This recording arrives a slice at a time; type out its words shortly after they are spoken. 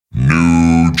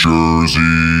Jersey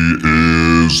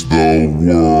is the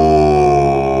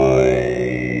world.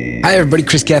 Hi everybody,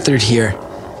 Chris Gethard here.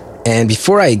 And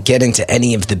before I get into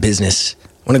any of the business, I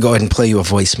want to go ahead and play you a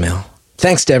voicemail.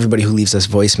 Thanks to everybody who leaves us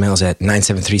voicemails at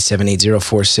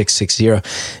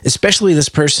 973-780-4660, especially this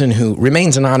person who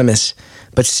remains anonymous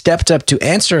but stepped up to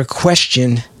answer a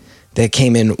question that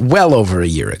came in well over a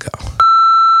year ago.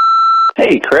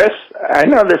 Hey, Chris. I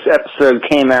know this episode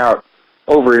came out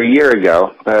over a year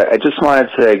ago, but I just wanted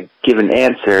to give an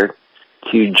answer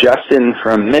to Justin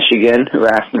from Michigan, who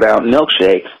asked about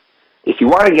milkshakes. If you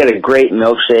want to get a great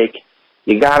milkshake,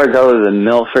 you got to go to the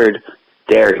Milford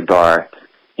Dairy Bar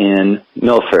in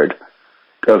Milford.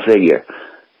 Go figure.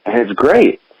 And it's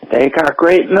great. They got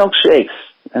great milkshakes,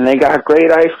 and they got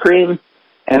great ice cream,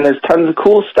 and there's tons of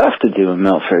cool stuff to do in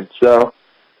Milford. So,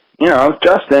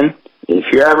 Justin,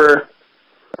 if you're ever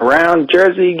around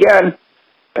Jersey again,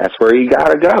 that's where you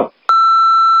gotta go.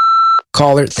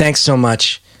 Caller, thanks so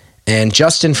much. And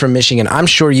Justin from Michigan, I'm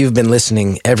sure you've been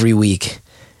listening every week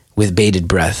with bated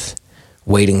breath,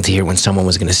 waiting to hear when someone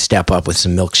was going to step up with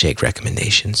some milkshake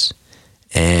recommendations.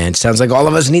 And it sounds like all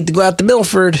of us need to go out to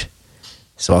Milford.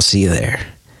 So I'll see you there.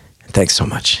 Thanks so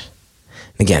much.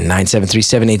 Again,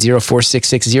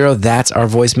 973-780-4660. That's our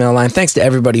voicemail line. Thanks to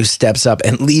everybody who steps up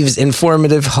and leaves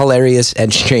informative, hilarious,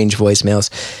 and strange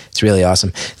voicemails. It's really awesome.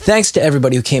 Thanks to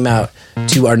everybody who came out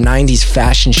to our 90s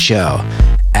fashion show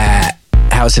at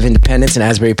House of Independence in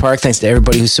Asbury Park. Thanks to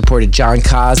everybody who supported John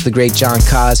Kaz, the great John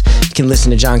Kaz. You can listen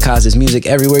to John Kaz's music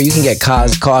everywhere. You can get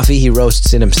Kaz coffee. He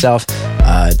roasts it himself.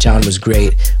 John was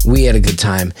great. We had a good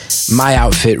time. My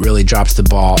outfit really dropped the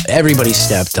ball. Everybody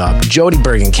stepped up. Jody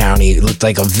Bergen County looked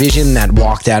like a vision that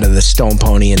walked out of the Stone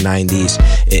Pony in the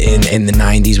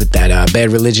 90s with that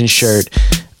Bad Religion shirt.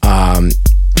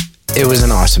 It was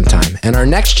an awesome time. And our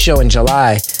next show in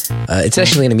July, it's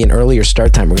actually going to be an earlier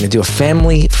start time. We're going to do a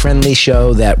family-friendly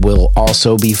show that will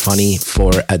also be funny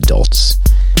for adults.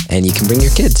 And you can bring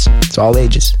your kids. It's all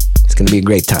ages. It's going to be a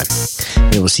great time.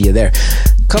 And we'll see you there.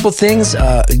 Couple things,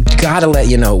 gotta let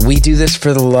you know, we do this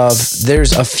for the love.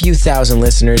 There's a few thousand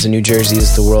listeners in New Jersey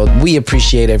is the world. We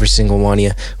appreciate every single one of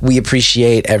you. We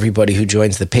appreciate everybody who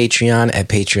joins the Patreon at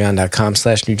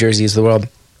patreon.com/New Jersey is the world.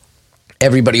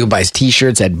 Everybody who buys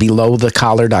t-shirts at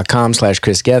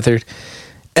belowthecollar.com/Chris Gethard.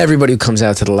 Everybody who comes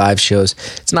out to the live shows.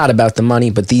 It's not about the money,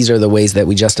 but these are the ways that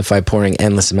we justify pouring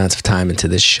endless amounts of time into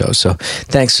this show. So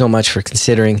thanks so much for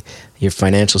considering your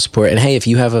financial support. And hey, if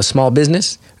you have a small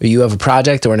business or you have a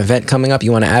project or an event coming up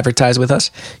you want to advertise with us,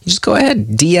 you just go ahead,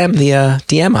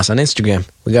 DM us on Instagram.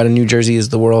 We got a New Jersey is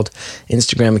the world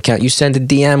Instagram account. You send a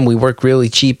DM. We work really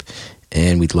cheap,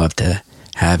 and we'd love to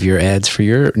have your ads for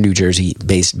your New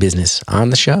Jersey-based business on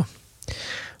the show.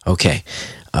 Okay,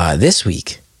 this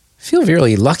week, I feel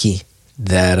really lucky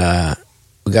that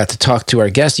we got to talk to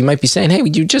our guest. You might be saying, hey,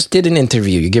 you just did an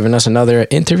interview. You're giving us another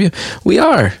interview? We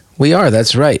are,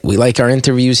 that's right. We like our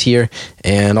interviews here.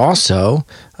 And also,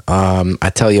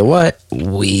 I tell you what,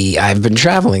 I've been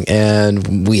traveling,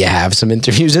 and we have some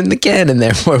interviews in the can, and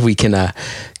therefore we can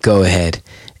go ahead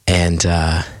and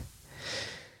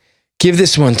give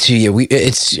this one to you.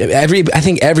 I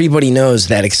think everybody knows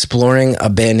that exploring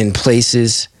abandoned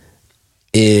places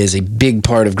is a big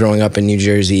part of growing up in New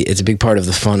Jersey. It's a big part of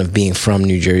the fun of being from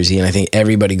New Jersey, and I think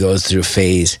everybody goes through a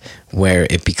phase where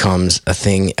it becomes a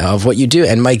thing of what you do.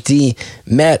 And Mike D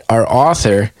met our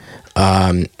author,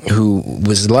 who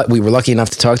we were lucky enough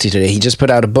to talk to today. He just put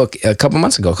out a book a couple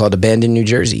months ago called Abandoned New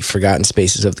Jersey, Forgotten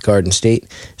Spaces of the Garden State.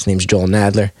 His name's Joel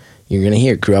Nadler. You're going to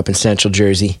hear, grew up in Central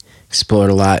Jersey,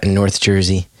 explored a lot in North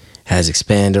Jersey, has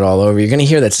expanded all over. You're going to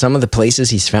hear that some of the places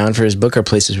he's found for his book are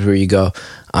places where you go,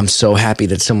 I'm so happy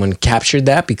that someone captured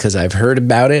that because I've heard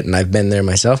about it and I've been there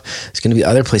myself. There's going to be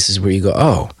other places where you go,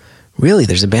 oh, really?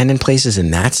 There's abandoned places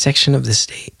in that section of the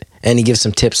state? And he gives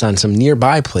some tips on some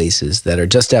nearby places that are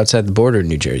just outside the border of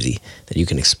New Jersey that you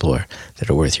can explore that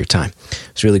are worth your time.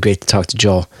 It's really great to talk to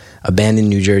Joel. Abandoned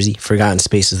New Jersey, Forgotten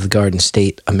Spaces of the Garden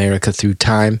State, America Through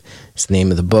Time is the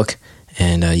name of the book.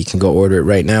 And you can go order it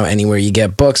right now anywhere you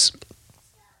get books.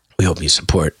 We hope you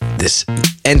support this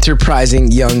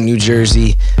enterprising young New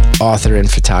Jersey author and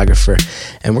photographer.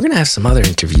 And we're going to have some other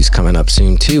interviews coming up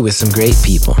soon, too, with some great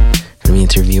people. We're going to be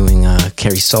interviewing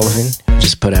Kerry Sullivan, who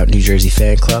just put out New Jersey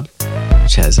Fan Club,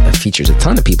 which features a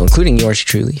ton of people, including yours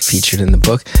truly, featured in the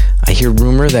book. I hear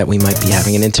rumor that we might be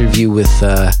having an interview with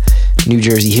New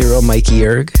Jersey hero Mikey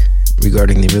Erg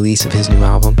regarding the release of his new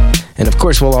album. And of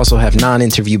course, we'll also have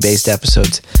non-interview based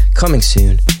episodes coming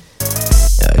soon,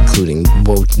 including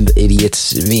the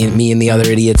idiots, me and the other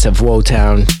idiots of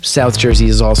Wotown. South Jersey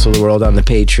is also the world on the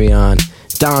Patreon.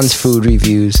 Don's food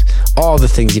reviews, all the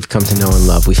things you've come to know and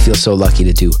love. We feel so lucky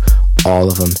to do all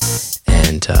of them.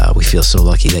 And we feel so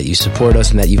lucky that you support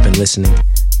us and that you've been listening.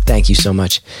 Thank you so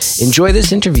much. Enjoy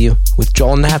this interview with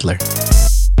Joel Nadler.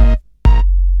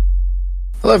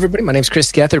 Hello, everybody. My name's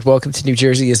Chris Gethard. Welcome to New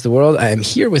Jersey is the World. I am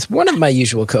here with one of my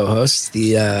usual co-hosts,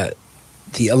 the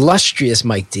illustrious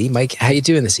Mike D. Mike, how you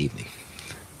doing this evening?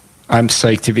 I'm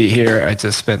psyched to be here. I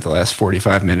just spent the last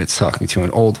 45 minutes talking to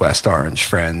an old West Orange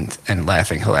friend and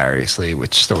laughing hilariously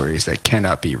with stories that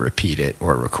cannot be repeated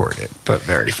or recorded, but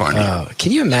very funny.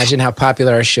 Can you imagine how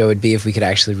popular our show would be if we could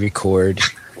actually record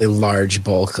a large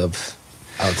bulk of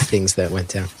things that went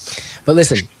down? But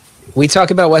listen, we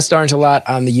talk about West Orange a lot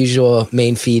on the usual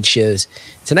main feed shows.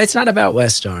 Tonight's not about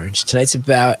West Orange. Tonight's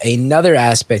about another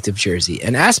aspect of Jersey,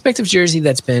 an aspect of Jersey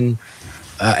that's been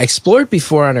explored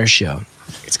before on our show.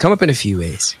 It's come up in a few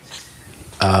ways.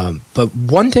 But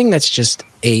one thing that's just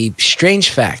a strange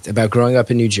fact about growing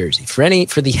up in New Jersey,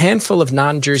 for the handful of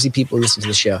non-Jersey people who listen to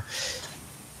the show,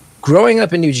 growing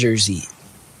up in New Jersey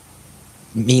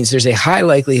means there's a high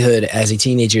likelihood as a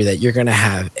teenager that you're going to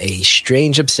have a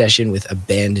strange obsession with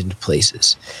abandoned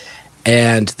places.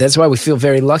 And that's why we feel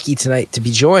very lucky tonight to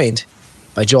be joined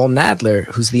by Joel Nadler,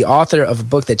 who's the author of a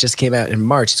book that just came out in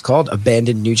March. It's called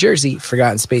Abandoned New Jersey,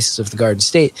 Forgotten Spaces of the Garden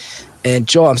State. And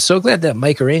Joel, I'm so glad that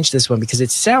Mike arranged this one because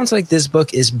it sounds like this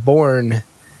book is born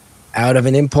out of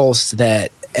an impulse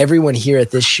that everyone here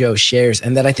at this show shares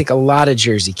and that I think a lot of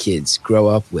Jersey kids grow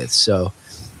up with. So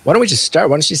why don't we just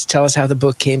start? Why don't you just tell us how the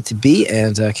book came to be,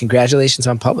 and congratulations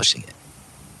on publishing it.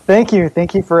 Thank you.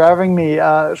 Thank you for having me.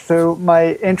 So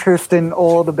my interest in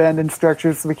old abandoned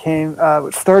structures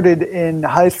started in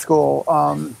high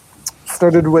school.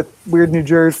 Started with Weird New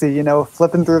Jersey,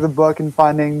 flipping through the book and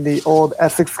finding the old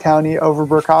Essex County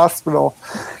Overbrook Hospital.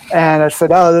 And I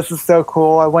said, oh, this is so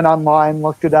cool. I went online,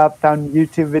 looked it up, found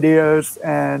YouTube videos,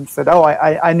 and said, oh,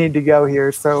 I need to go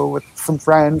here. So with some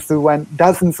friends who went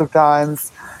dozens of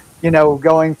times,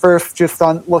 going first just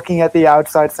on looking at the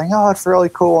outside, saying, oh, it's really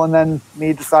cool. And then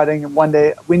me deciding one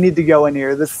day, we need to go in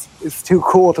here. This is too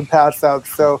cool to pass up.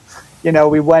 So,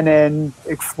 we went in,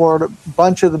 explored a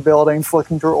bunch of the buildings,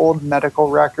 looking through old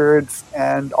medical records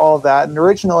and all of that. And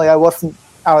originally, I wasn't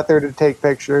out there to take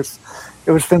pictures.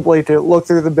 It was simply to look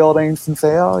through the buildings and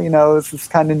say, oh, this is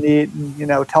kind of neat,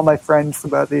 and, tell my friends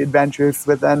about the adventures.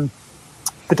 But then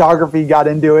photography got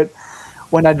into it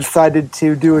when I decided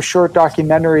to do a short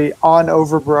documentary on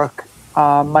Overbrook.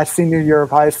 My senior year of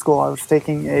high school, I was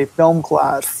taking a film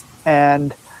class,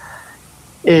 and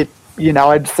I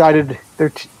decided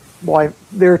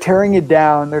they're tearing it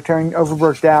down. They're tearing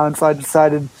Overbrook down. So I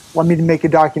decided, let me make a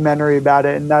documentary about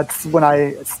it. And that's when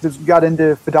I just got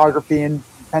into photography and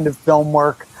kind of film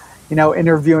work,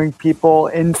 interviewing people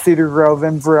in Cedar Grove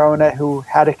and Verona who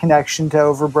had a connection to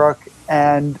Overbrook,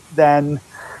 and then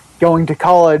going to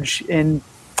college in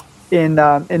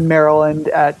Maryland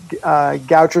at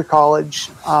Goucher College.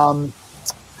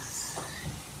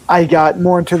 I got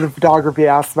more into the photography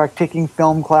aspect, taking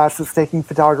film classes, taking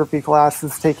photography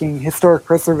classes, taking historic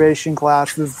preservation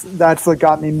classes. That's what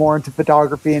got me more into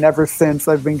photography. And ever since,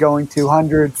 I've been going to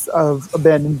hundreds of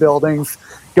abandoned buildings,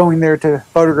 going there to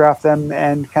photograph them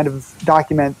and kind of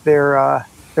document their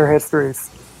histories.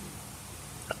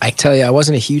 I tell you, I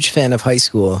wasn't a huge fan of high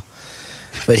school,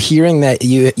 but hearing that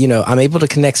I'm able to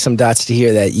connect some dots to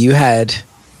hear that you had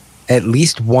at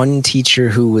least one teacher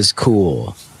who was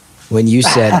cool. When you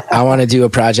said, I want to do a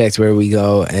project where we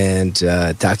go and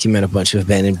document a bunch of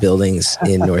abandoned buildings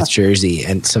in North Jersey,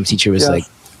 and some teacher was like,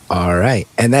 all right.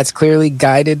 And that's clearly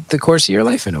guided the course of your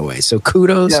life in a way. So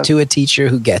kudos to a teacher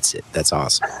who gets it. That's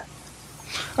awesome.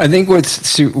 I think what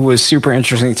was super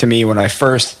interesting to me when I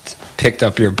first picked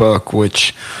up your book,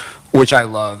 which I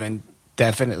love, and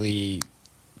definitely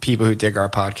people who dig our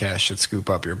podcast should scoop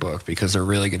up your book because they're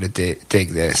really going to dig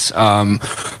this.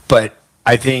 But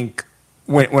I think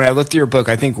when I looked at your book,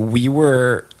 I think we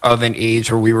were of an age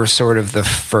where we were sort of the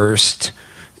first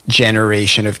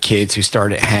generation of kids who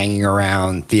started hanging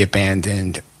around the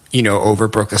abandoned,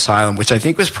 Overbrook Asylum, which I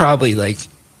think was probably like,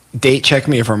 date check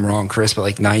me if I'm wrong, Chris, but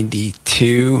like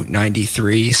 92,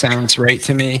 93 sounds right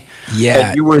to me. Yeah.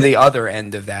 And you were the other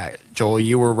end of that, Joel.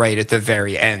 You were right at the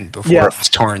very end before it was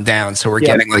torn down. So we're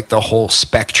getting like the whole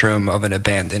spectrum of an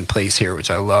abandoned place here,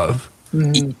 which I love.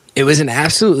 Mm-hmm. It was an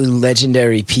absolutely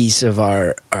legendary piece of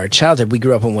our childhood. We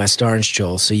grew up in West Orange,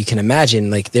 Joel, so you can imagine,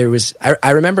 like, there was...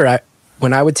 I remember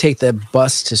when I would take the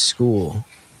bus to school,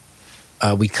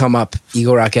 we'd come up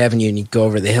Eagle Rock Avenue and you'd go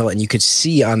over the hill and you could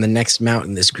see on the next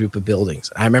mountain this group of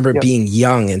buildings. I remember being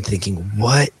young and thinking,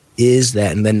 what is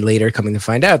that? And then later coming to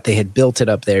find out they had built it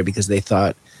up there because they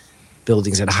thought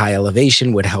buildings at a high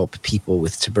elevation would help people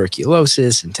with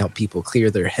tuberculosis and help people clear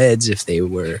their heads if they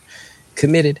were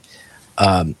committed.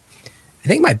 I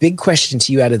think my big question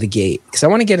to you out of the gate, because I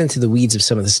want to get into the weeds of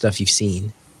some of the stuff you've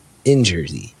seen in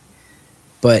Jersey,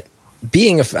 but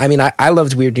I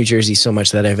loved Weird New Jersey so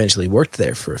much that I eventually worked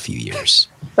there for a few years.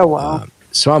 Oh, wow.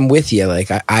 So I'm with you. Like,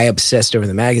 I obsessed over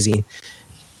the magazine.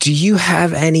 Do you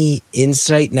have any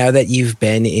insight now that you've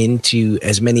been into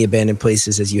as many abandoned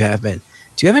places as you have been?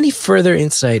 Do you have any further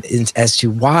insight as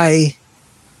to why?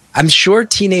 I'm sure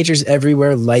teenagers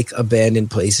everywhere like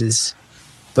abandoned places,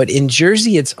 but in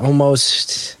Jersey, it's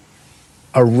almost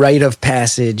a rite of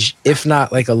passage, if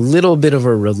not like a little bit of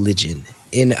a religion,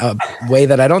 in a way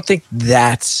that I don't think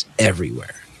that's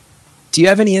everywhere. Do you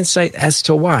have any insight as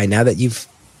to why, now that you've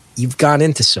gone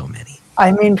into so many?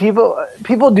 I mean,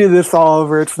 people do this all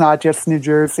over. It's not just New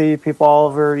Jersey. People all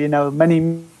over,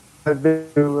 many have been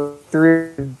to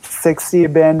 360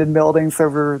 abandoned buildings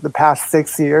over the past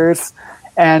 6 years.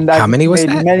 And how many was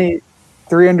that?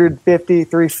 350,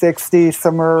 360,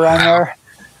 somewhere around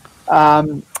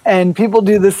there. And people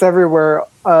do this everywhere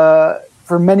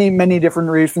for many, many different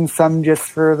reasons. Some just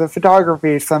for the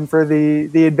photography, some for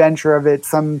the adventure of it,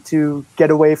 some to get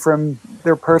away from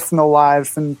their personal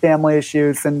lives and family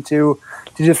issues, and to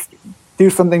just do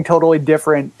something totally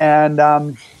different. And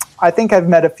I think I've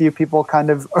met a few people kind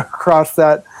of across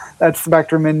that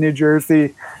spectrum in New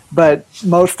Jersey. But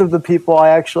most of the people I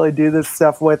actually do this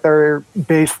stuff with are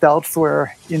based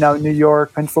elsewhere, New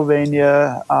York,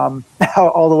 Pennsylvania,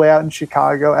 all the way out in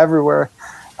Chicago, everywhere.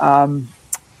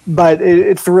 But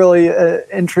it's really an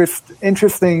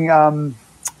interesting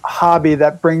hobby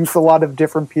that brings a lot of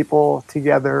different people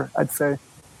together, I'd say.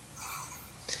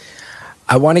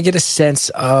 I want to get a sense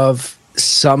of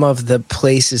some of the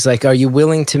places. Like, are you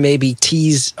willing to maybe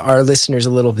tease our listeners a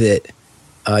little bit?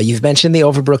 You've mentioned the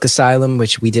Overbrook Asylum,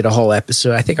 which we did a whole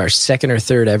episode. I think our second or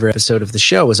third ever episode of the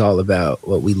show was all about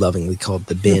what we lovingly called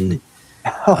the bin,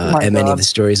 and many of the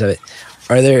stories of it.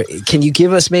 Can you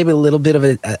give us maybe a little bit of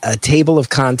a table of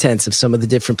contents of some of the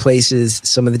different places,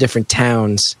 some of the different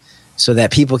towns, so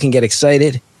that people can get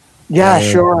excited? Yeah,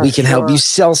 sure. We can help you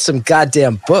sell some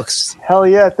goddamn books. Hell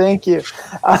yeah, thank you.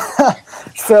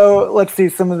 So let's see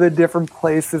some of the different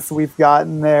places we've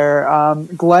gotten there.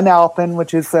 Glen Alpin,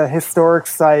 which is a historic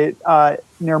site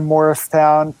near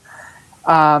Morristown,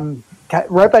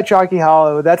 right by Chalky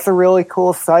Hollow. That's a really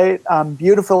cool site.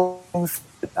 Beautiful things.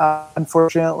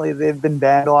 Unfortunately, they've been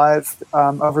vandalized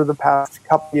over the past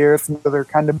couple years, and so they're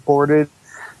kind of boarded.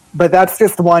 But that's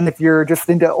just one, if you're just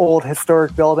into old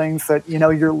historic buildings that,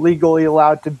 you're legally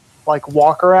allowed to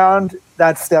walk around,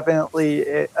 that's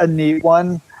definitely a neat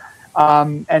one.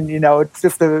 And, it's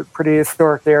just a pretty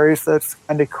historic area, so it's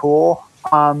kind of cool.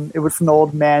 It was an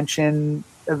old mansion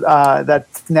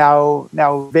that's now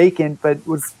vacant, but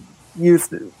was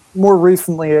used more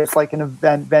recently as an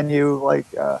event venue,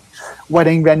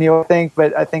 wedding venue, I think.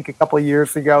 But I think a couple of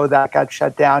years ago that got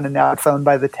shut down, and now it's owned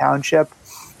by the township.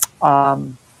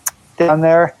 Down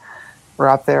there, or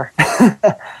up there.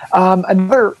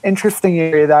 Another interesting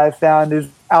area that I found is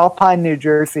Alpine, New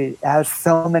Jersey. It has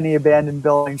so many abandoned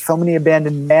buildings, so many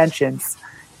abandoned mansions.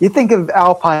 You think of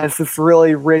Alpine as this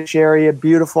really rich area,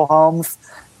 beautiful homes,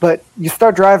 but you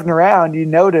start driving around, you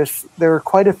notice there are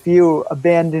quite a few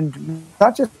abandoned,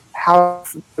 not just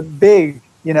houses, but big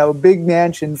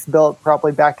mansions built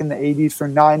probably back in the 80s or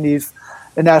 90s,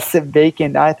 and now sit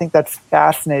vacant. I think that's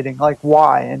fascinating.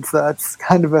 Why? And so that's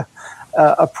kind of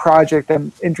a project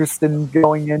I'm interested in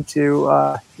going into,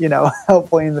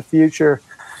 hopefully in the future.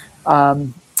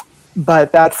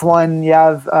 But that's one. You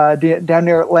have down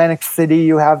near Atlantic City,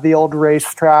 you have the old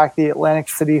racetrack, the Atlantic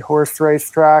City Horse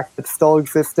Racetrack that's still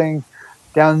existing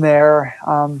down there.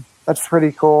 That's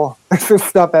pretty cool. There's just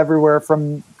stuff everywhere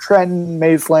from Trenton,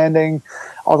 Mays Landing,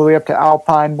 all the way up to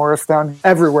Alpine, Morristown,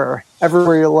 everywhere.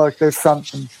 Everywhere you look, there's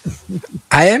something.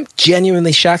 I am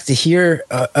genuinely shocked to hear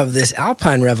of this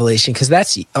Alpine revelation, because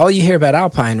that's all you hear about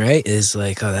Alpine, right? Is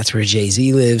that's where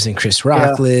Jay-Z lives and Chris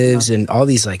Rock lives and all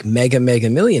these mega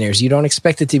millionaires. You don't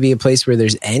expect it to be a place where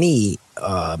there's any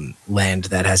land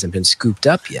that hasn't been scooped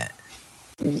up yet.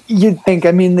 You'd think.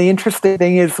 I mean, the interesting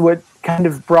thing is what kind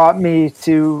of brought me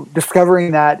to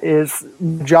discovering that is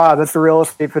my job as a real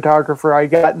estate photographer. I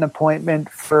got an appointment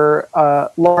for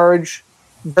a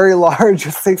very large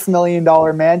 $6 million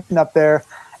mansion up there.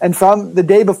 And so the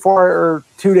day before or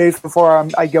 2 days before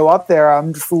I go up there,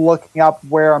 I'm just looking up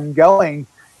where I'm going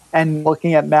and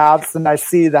looking at maps, and I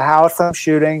see the house I'm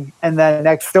shooting. And then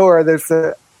next door, there's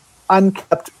a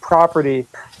unkept property.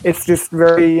 It's just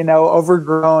very,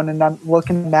 overgrown, and I'm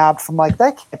looking at maps. I'm like,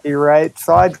 that can't be right.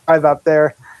 So I drive up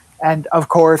there, and of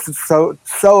course it's so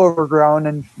overgrown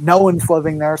and no one's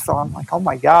living there. So I'm like, oh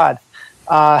my God.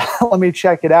 Let me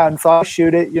check it out. And so I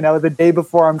shoot it, the day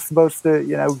before I'm supposed to,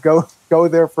 go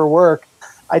there for work.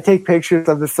 I take pictures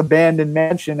of this abandoned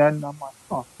mansion, and I'm like,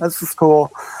 oh, this is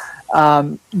cool.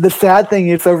 The sad thing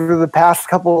is, over the past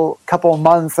couple of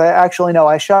months,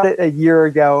 I shot it a year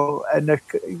ago, and a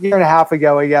year and a half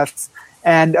ago, I guess.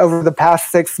 And over the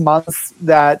past 6 months,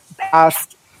 that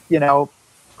past,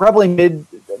 probably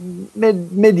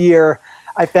mid-year,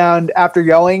 I found after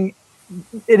going,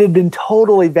 it had been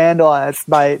totally vandalized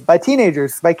by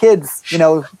teenagers, by kids,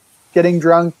 getting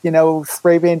drunk,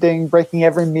 spray painting, breaking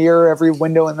every mirror, every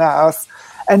window in the house.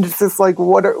 And it's just like,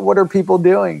 what are people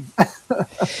doing?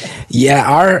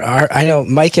 Yeah, I know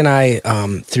Mike and I,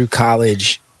 through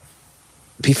college,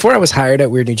 before I was hired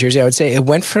at Weird New Jersey, I would say it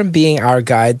went from being our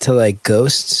guide to like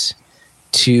ghosts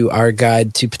to our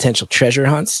guide to potential treasure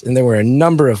hunts. And there were a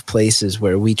number of places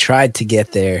where we tried to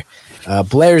get there.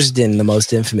 Blairsden, the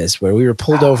most infamous, where we were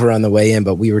pulled over on the way in,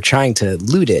 but we were trying to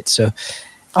loot it. So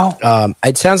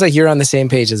it sounds like you're on the same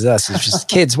page as us. It's just,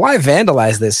 kids, why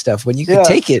vandalize this stuff when you can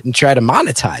take it and try to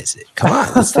monetize it? Come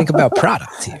on, let's think about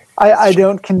product here. I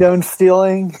don't condone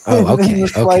stealing. Oh, okay.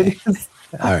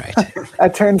 All right.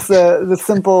 That turns the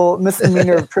simple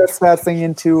misdemeanor of trespassing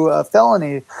into a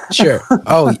felony. Sure.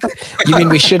 Oh, you mean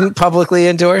we shouldn't publicly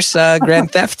endorse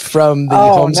grand theft from the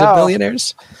homes of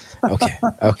millionaires?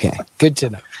 Okay. Good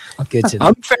to know.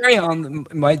 I'm very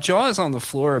my jaw is on the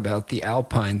floor about the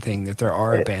Alpine thing, that there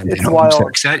are abandoned it's homes.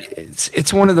 wild. It's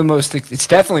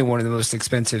definitely one of the most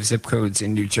expensive zip codes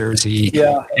in New Jersey,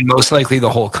 and most likely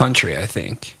the whole country, I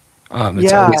think.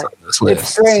 It's always on those lists.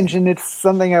 It's strange, and it's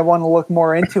something I want to look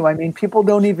more into. I mean, people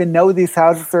don't even know these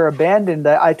houses are abandoned.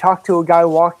 I talked to a guy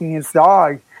walking his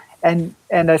dog, and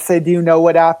I say, do you know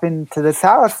what happened to this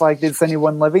house? Like, is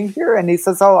anyone living here? And he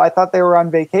says, oh, I thought they were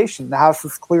on vacation. The house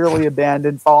is clearly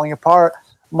abandoned, falling apart.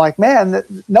 I'm like, man,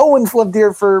 no one's lived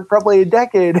here for probably a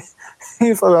decade.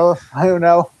 He's like, oh, I don't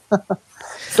know.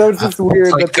 So it's just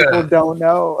weird that people don't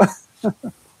know.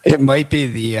 It might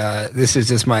be this is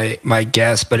just my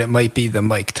guess, but it might be the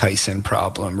Mike Tyson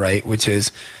problem, right? Which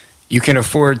is, you can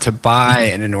afford to buy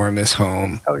an enormous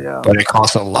home, but it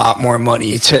costs a lot more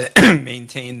money to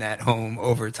maintain that home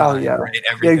over time, right?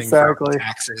 Everything from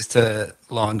taxes to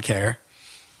lawn care.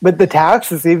 But the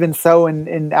taxes, even so,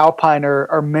 in Alpine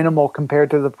are minimal compared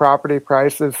to the property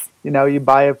prices. You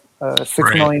buy a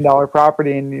 $6 million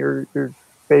property and you're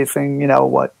facing,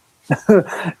 what,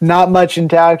 not much in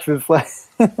taxes.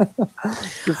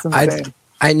 It's insane.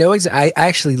 I know. I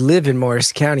actually live in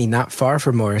Morris County, not far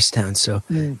from Morristown. So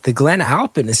the Glen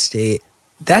Alpin estate,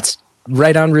 that's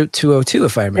right on Route 202,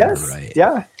 if I remember right.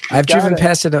 Yeah. I've driven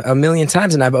past it a million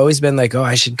times, and I've always been like, oh,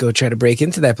 I should go try to break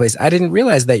into that place. I didn't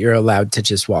realize that you're allowed to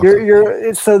just walk.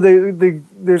 So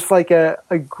there's like a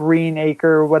green acre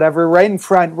or whatever right in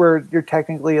front where you're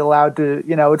technically allowed to,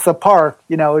 it's a park,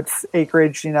 it's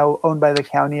acreage, owned by the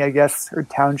county, I guess, or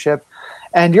township.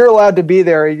 And you're allowed to be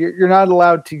there. You're not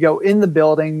allowed to go in the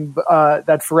building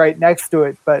that's right next to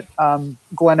it. But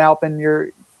Glen Alpin,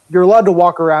 you're allowed to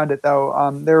walk around it,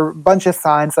 though. There are a bunch of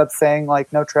signs up saying,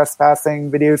 like, no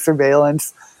trespassing, video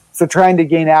surveillance. So trying to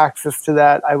gain access to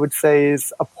that, I would say,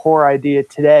 is a poor idea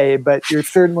today. But you're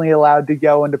certainly allowed to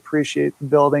go and appreciate the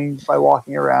building by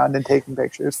walking around and taking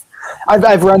pictures.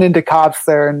 I've run into cops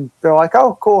there, and they're like,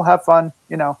 oh, cool, have fun,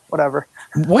 whatever.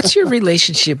 What's your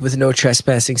relationship with no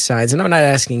trespassing signs? And I'm not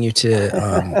asking you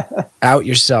to out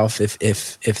yourself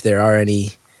if there's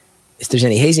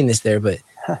any haziness there, but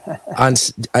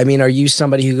are you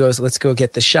somebody who goes, let's go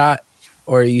get the shot,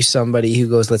 or are you somebody who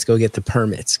goes, let's go get the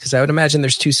permits? Because I would imagine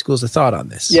there's two schools of thought on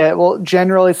this. Yeah, well,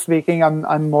 generally speaking,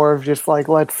 I'm more of just like,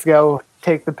 let's go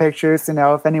take the pictures.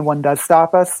 If anyone does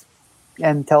stop us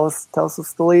and tell us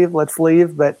to leave, let's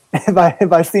leave. But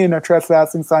if I see a no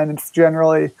trespassing sign, it's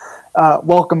generally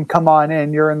welcome, come on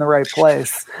in, you're in the right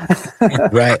place.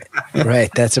 Right.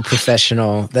 That's a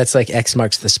professional. That's like X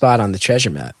marks the spot on the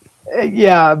treasure map.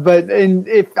 Yeah, but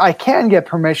if I can get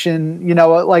permission,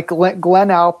 like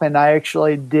Glen Alpin, I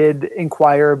actually did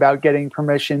inquire about getting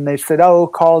permission. They said, oh,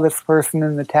 call this person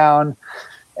in the town.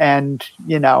 And,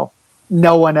 no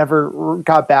one ever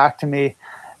got back to me.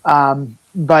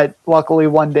 But luckily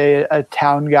one day a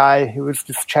town guy who was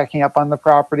just checking up on the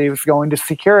property was going to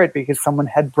secure it because someone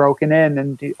had broken in.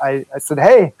 And I said,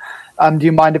 hey, do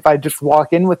you mind if I just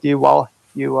walk in with you while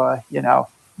you,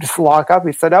 just lock up?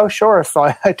 He said, oh, sure.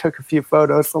 So I took a few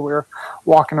photos. So we were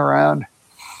walking around.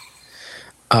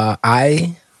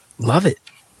 I love it.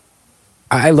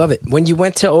 I love it. When you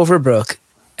went to Overbrook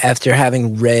after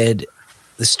having read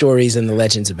the stories and the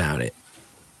legends about it,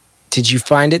 did you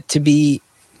find it to be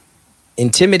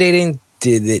intimidating,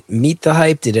 Did it meet the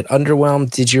hype? Did it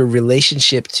underwhelm? Did your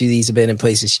relationship to these abandoned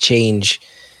places change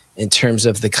in terms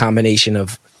of the combination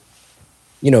of,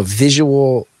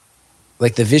 visual,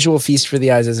 like the visual feast for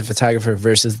the eyes as a photographer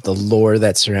versus the lore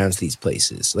that surrounds these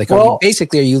places? Like, are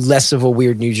you less of a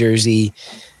Weird New Jersey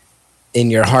in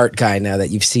your heart guy now that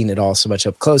you've seen it all so much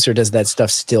up close, or does that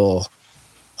stuff still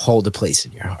hold a place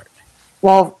in your heart?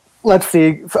 Well, let's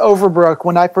see. For Overbrook,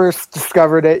 when I first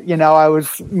discovered it, I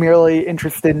was merely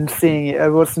interested in seeing it. I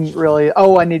wasn't really,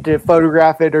 I need to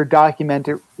photograph it or document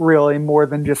it really more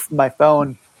than just my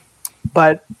phone.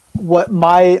 But what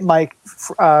my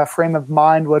frame of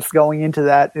mind was going into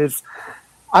that is,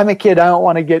 I'm a kid. I don't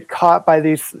want to get caught by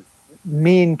these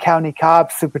mean county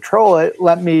cops who patrol it.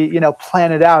 Let me,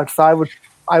 plan it out. So I would,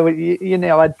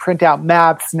 I'd print out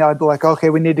maps. I'd be like, okay,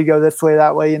 we need to go this way,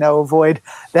 that way. Avoid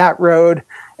that road.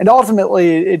 And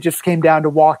ultimately, it just came down to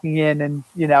walking in, and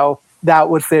that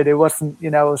was it. It wasn't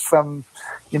some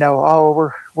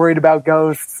we're worried about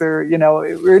ghosts, or we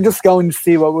were just going to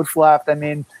see what was left. I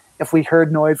mean, if we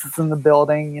heard noises in the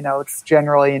building, it's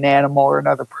generally an animal or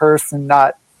another person,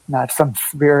 not some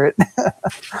spirit.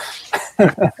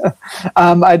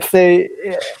 I'd say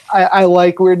I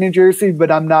like Weird New Jersey,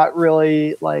 but I'm not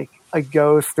really like a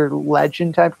ghost or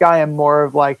legend type guy. I'm more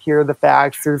of like, here are the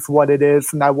facts, here's what it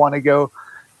is, and I want to go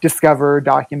discover or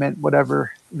document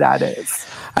whatever that is.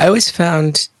 I always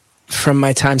found from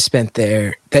my time spent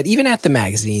there that even at the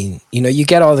magazine, you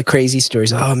get all the crazy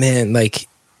stories. Oh man, like,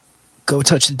 go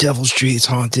touch the Devil's Tree, it's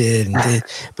haunted.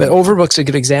 But Overbook's a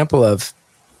good example of,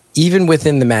 even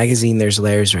within the magazine, there's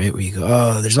layers, right? Where you go,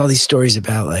 oh, there's all these stories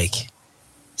about like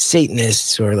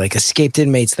Satanists or like escaped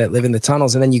inmates that live in the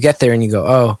tunnels. And then you get there and you go,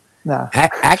 oh, no.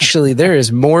 Actually, there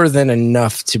is more than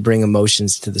enough to bring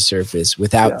emotions to the surface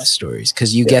without the stories.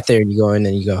 Because you get there and you go in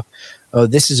and you go, oh,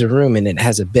 this is a room and it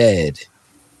has a bed.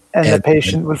 And the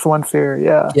patient was once here,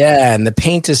 Yeah, and the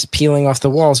paint is peeling off the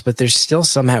walls, but there's still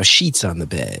somehow sheets on the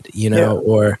bed,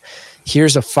 or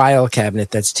here's a file cabinet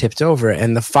that's tipped over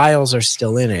and the files are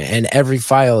still in it. And every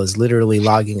file is literally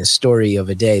logging a story of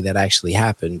a day that actually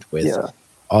happened with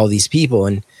all these people.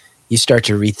 And you start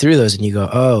to read through those and you go,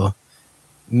 oh,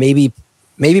 maybe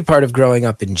part of growing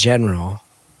up in general,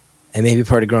 and maybe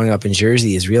part of growing up in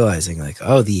Jersey is realizing like,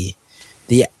 oh, the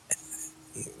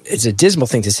it's a dismal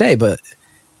thing to say, but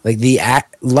like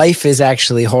life is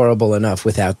actually horrible enough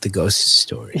without the ghost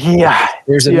story. Yeah.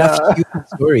 There's enough human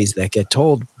stories that get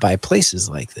told by places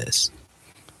like this.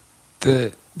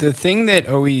 The thing that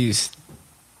always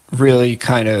really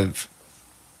kind of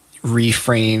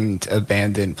reframed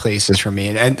abandoned places for me,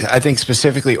 and I think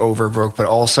specifically Overbrook, but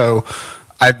also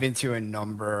I've been to a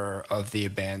number of the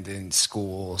abandoned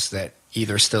schools that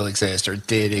either still exist or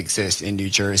did exist in New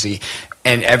Jersey.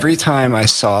 And every time I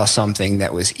saw something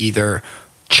that was either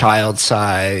child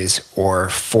size or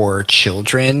for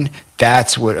children,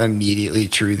 that's what immediately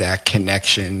drew that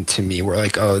connection to me. We're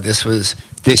like, oh, this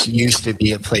used to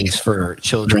be a place for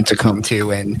children to come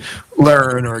to and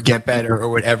learn or get better or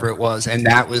whatever it was. And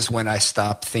that was when I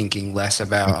stopped thinking less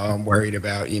about, I'm worried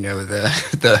about,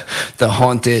 the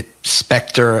haunted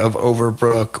specter of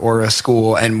Overbrook or a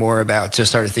school, and more about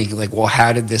just started thinking like, well,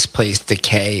 how did this place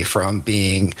decay from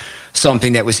being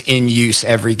something that was in use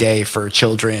every day for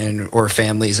children or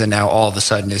families, and now all of a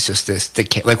sudden it's just this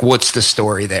decay? Like, what's the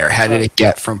story there? How did it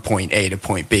get from point A to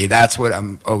point B? That's what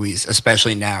I'm always,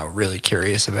 especially now, really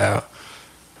curious about.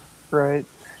 Right.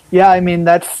 Yeah, I mean,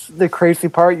 that's the crazy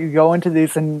part. You go into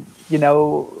these and,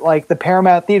 like the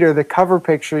Paramount Theater, the cover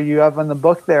picture you have on the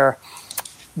book there,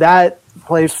 that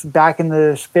place back in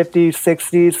the 50s,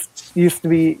 60s used to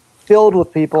be filled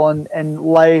with people and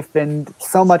life and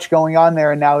so much going on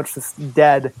there, and now it's just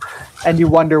dead. And you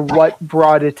wonder what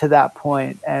brought it to that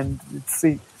point. And it's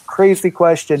a crazy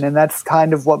question, and that's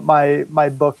kind of what my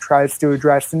book tries to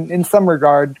address in some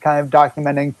regard, kind of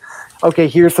documenting, okay,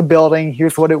 here's the building,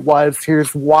 here's what it was,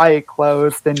 here's why it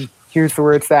closed, and here's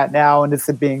where it's at now, and is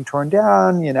it being torn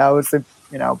down, is it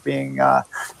being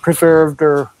preserved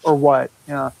or what?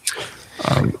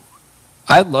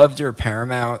 I loved your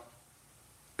Paramount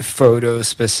photos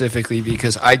specifically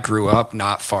because I grew up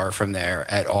not far from there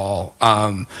at all.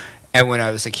 And when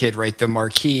I was a kid, right, the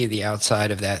marquee, the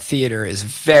outside of that theater is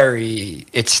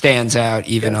it stands out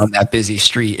even on that busy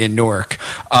street in Newark.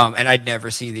 And I'd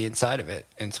never see the inside of it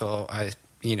until I,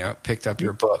 picked up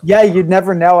your book. Yeah, you'd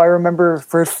never know. I remember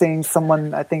first seeing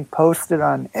someone, I think, posted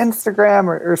on Instagram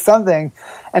or something.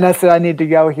 And I said, I need to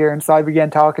go here. And so I began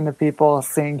talking to people,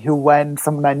 seeing who went.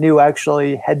 Someone I knew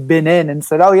actually had been in and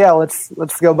said, oh, yeah, let's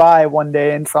go by one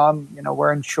day. And so I'm,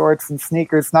 wearing shorts and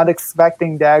sneakers, not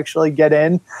expecting to actually get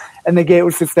in. And the gate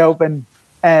was just open.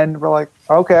 And we're like,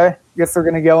 okay, guess we're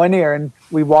going to go in here. And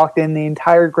we walked in, the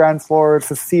entire ground floor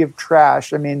is a sea of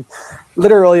trash. I mean,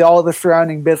 literally all the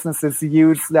surrounding businesses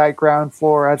use that ground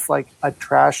floor as like a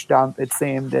trash dump, it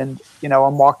seemed. And, you know,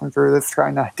 I'm walking through this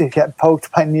trying not to get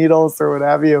poked by needles or what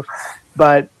have you.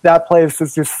 But that place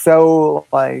is just so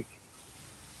like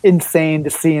insane to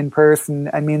see in person.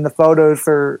 I mean, the photos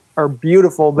are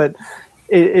beautiful, but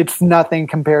it's nothing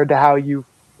compared to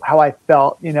how I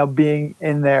felt, you know, being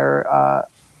in there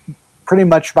pretty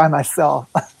much by myself.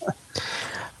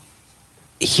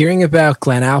 Hearing about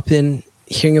Glen Alpine,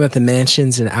 hearing about the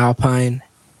mansions in Alpine,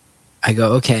 I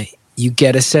go, okay, you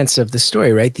get a sense of the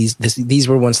story, right? These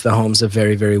were once the homes of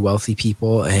very, very wealthy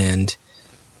people, and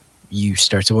you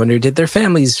start to wonder, did their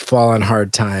families fall on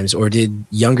hard times, or did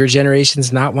younger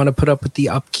generations not want to put up with the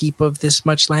upkeep of this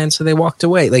much land, so they walked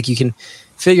away? Like, you can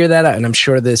figure that out, and I'm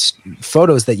sure this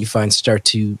photos that you find start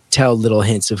to tell little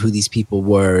hints of who these people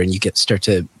were, and you start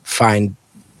to find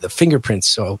the fingerprints,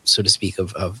 so to speak,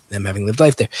 of them having lived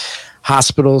life there.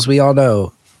 Hospitals, we all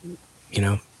know, you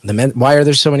know, why are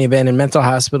there so many abandoned mental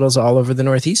hospitals all over the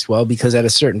Northeast? Well, because at a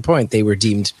certain point they were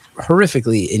deemed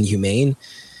horrifically inhumane.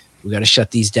 We got to shut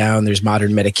these down. There's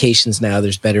modern medications now.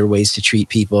 There's better ways to treat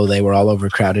people. They were all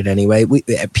overcrowded anyway.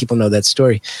 People know that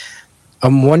story.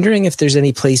 I'm wondering if there's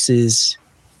any places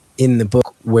in the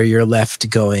book where you're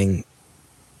left going,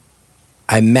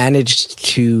 I managed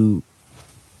to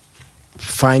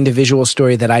find a visual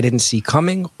story that I didn't see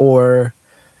coming, or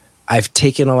I've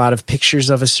taken a lot of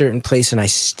pictures of a certain place and I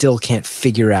still can't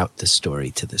figure out the story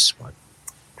to this one.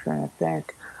 I'm trying to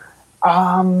think.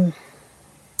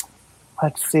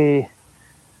 Let's see.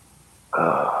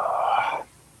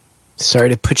 Sorry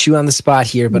to put you on the spot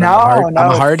here, but I'm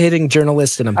a hard-hitting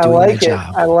journalist, and I'm doing my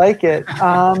job. I like it.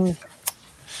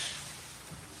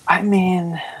 I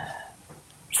mean,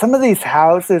 some of these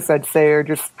houses, I'd say, are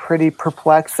just pretty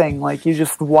perplexing. Like, you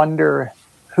just wonder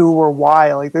who or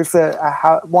why. Like, there's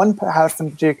one house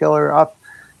in particular up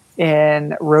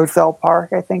in Roselle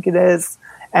Park, I think it is,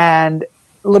 and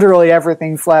literally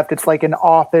everything's left. It's like an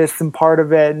office and part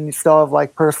of it, and you still have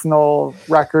like personal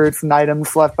records and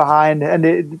items left behind. And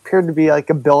it appeared to be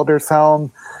like a builder's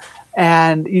home.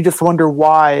 And you just wonder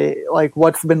why, like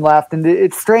what's been left. And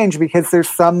it's strange because there's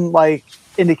some like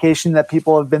indication that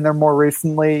people have been there more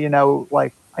recently, you know,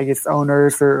 like I guess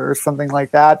owners or something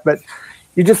like that. But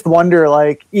you just wonder,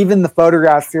 like, even the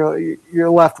photographs, you're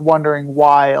left wondering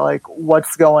why, like,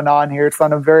 what's going on here. It's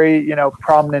on a very, you know,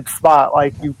 prominent spot,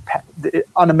 like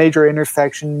on a major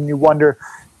intersection. You wonder,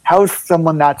 how is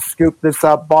someone not scooped this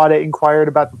up, bought it, inquired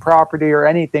about the property or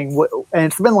anything? And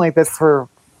it's been like this for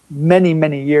many,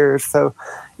 many years. So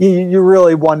you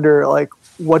really wonder, like,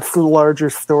 what's the larger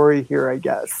story here, I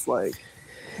guess, like.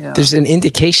 Yeah. There's an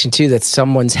indication, too, that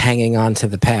someone's hanging on to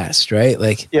the past, right?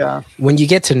 Like, yeah. When you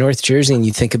get to North Jersey and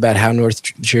you think about how North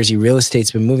Jersey real estate's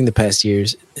been moving the past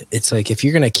years, it's like if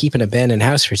you're going to keep an abandoned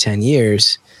house for 10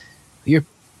 years,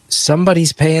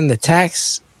 somebody's paying the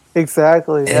tax.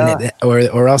 Exactly, yeah.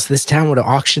 Or else this town would have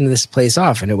auctioned this place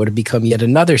off and it would have become yet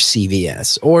another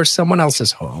CVS or someone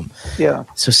else's home. Yeah.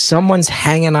 So someone's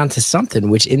hanging on to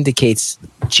something, which indicates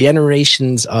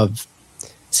generations of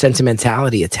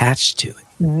sentimentality attached to it.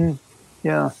 Mm-hmm.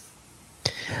 Yeah.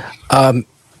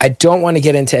 I don't want to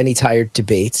get into any tired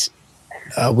debates.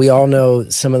 We all know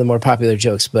some of the more popular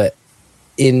jokes, but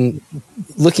in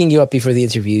looking you up before the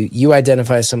interview, you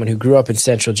identify as someone who grew up in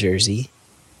Central Jersey,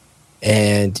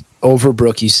 and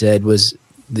Overbrook, you said, was,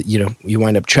 you know, you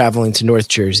wind up traveling to North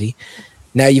Jersey.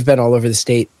 Now you've been all over the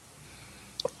state.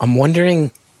 I'm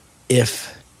wondering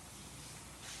if,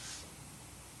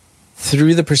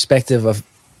 through the perspective of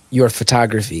your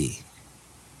photography,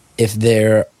 if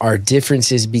there are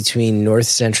differences between North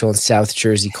Central and South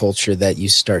Jersey culture that you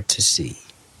start to see.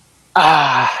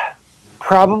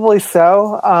 Probably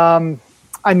so.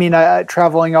 I mean,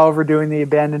 traveling all over doing the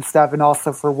abandoned stuff and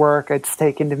also for work, it's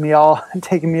taken me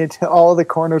into all the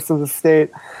corners of the state.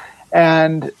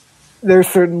 And there's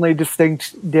certainly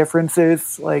distinct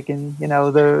differences, like in, you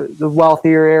know, the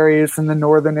wealthier areas and the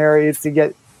northern areas, to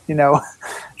get, you know,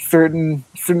 certain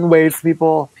ways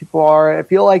people are. I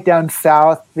feel like down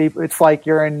south, it's like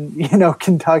you're in, you know,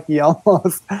 Kentucky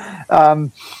almost.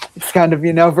 It's kind of,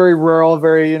 you know, very rural,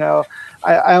 very, you know,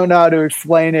 I don't know how to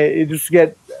explain it. You just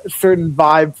get a certain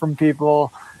vibe from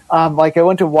people. Like I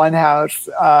went to one house,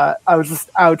 I was just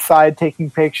outside taking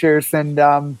pictures,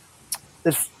 and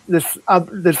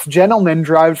this gentleman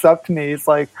drives up to me. He's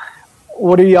like,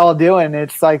 "What are y'all doing?"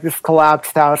 It's like this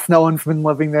collapsed house. No one's been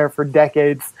living there for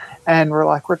decades. And we're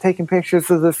like, we're taking pictures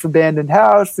of this abandoned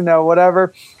house, you know,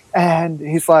 whatever. And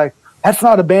he's like, that's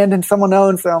not abandoned, someone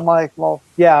owns it. I'm like, well,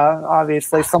 yeah,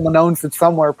 obviously someone owns it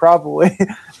somewhere probably,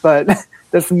 but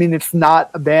doesn't mean it's not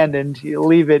abandoned. You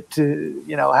leave it to,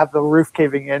 have the roof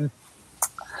caving in.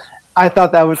 I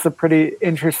thought that was a pretty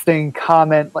interesting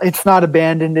comment. It's not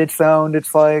abandoned, it's owned.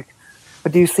 It's like,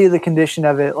 but do you see the condition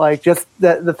of it? Like, just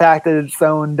the fact that it's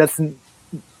owned doesn't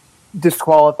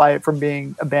disqualify it from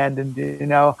being abandoned,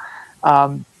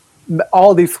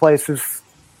 all these places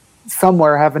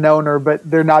somewhere have an owner, but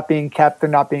they're not being kept, they're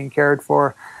not being cared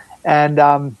for. And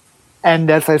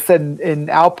as I said, in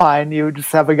Alpine, you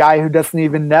just have a guy who doesn't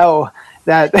even know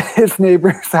that his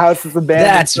neighbor's house is abandoned.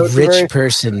 That's so rich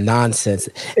person nonsense.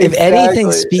 Exactly. If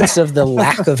anything speaks of the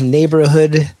lack of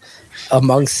neighborhood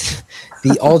amongst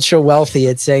the ultra wealthy,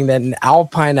 it's saying that in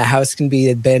Alpine, a house can be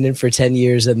abandoned for 10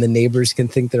 years and the neighbors can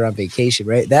think they're on vacation,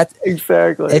 right?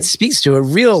 Exactly. It speaks to a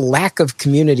real lack of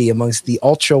community amongst the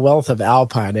ultra wealth of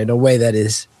Alpine in a way that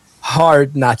is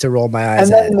hard not to roll my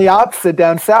eyes at. And then the opposite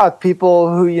down south,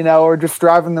 people who, are just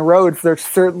driving the roads, they're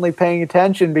certainly paying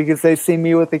attention because they see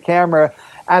me with the camera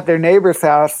at their neighbor's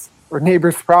house or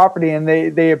neighbor's property, and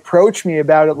they approach me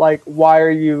about it like, why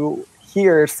are you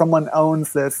here? Someone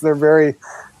owns this. They're very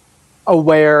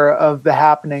aware of the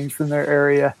happenings in their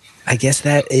area. I guess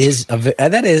that is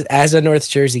as a North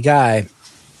Jersey guy,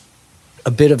 a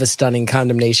bit of a stunning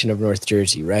condemnation of North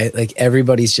Jersey, right? Like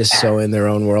everybody's just so in their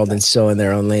own world and so in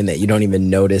their own lane that you don't even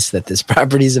notice that this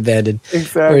property is abandoned.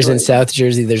 Exactly. Whereas in South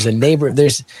Jersey, there's a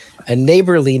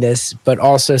neighborliness, but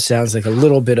also sounds like a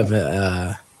little bit of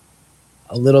a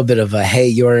hey,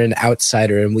 you're an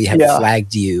outsider and we have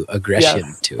flagged you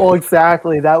aggression to it. Well,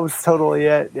 exactly. That was totally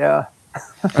it. Yeah.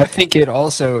 I think it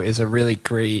also is a really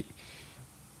great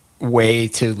way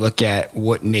to look at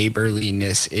what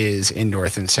neighborliness is in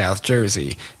North and South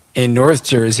Jersey. In North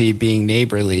Jersey, being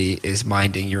neighborly is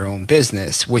minding your own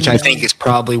business, which I think is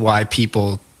probably why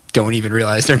people don't even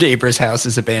realize their neighbor's house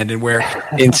is abandoned. Where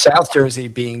in South Jersey,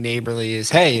 being neighborly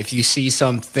is, hey, if you see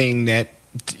something that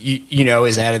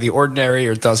is out of the ordinary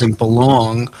or doesn't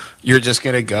belong, you're just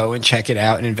going to go and check it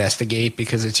out and investigate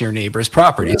because it's your neighbor's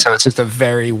property. So it's just a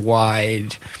very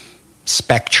wide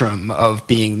spectrum of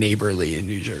being neighborly in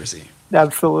New Jersey.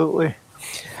 Absolutely.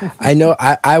 I know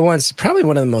I once, probably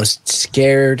one of the most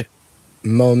scared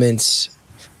moments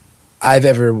I've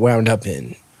ever wound up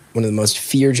in, one of the most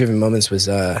fear-driven moments was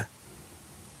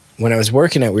when I was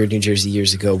working at Weird New Jersey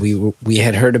years ago. We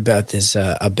had heard about this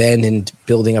abandoned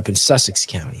building up in Sussex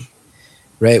County,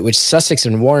 right? Which Sussex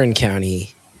and Warren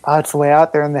County. Oh, it's way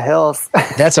out there in the hills.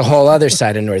 That's a whole other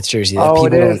side of North Jersey that people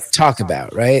don't talk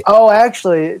about, right? Oh,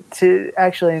 actually,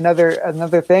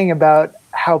 another thing about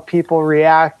how people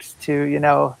react to,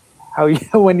 how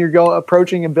when you're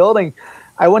approaching a building.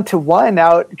 I went to one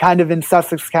out kind of in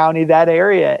Sussex County, that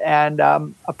area, and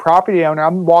a property owner,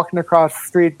 I'm walking across the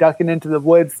street, ducking into the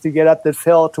woods to get up this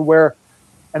hill to where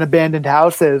an abandoned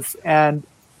house is. And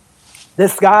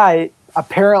this guy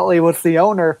apparently was the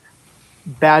owner.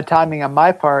 Bad timing on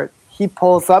my part. He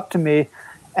pulls up to me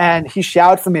and he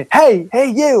shouts at me, hey,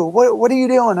 you, what are you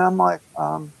doing? I'm like,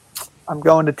 I'm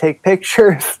going to take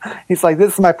pictures. He's like,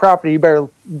 this is my property. You better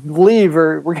leave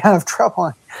or we're going to have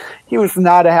trouble. He was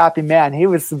not a happy man. He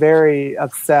was very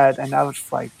upset. And I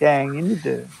was like, dang, you need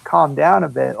to calm down a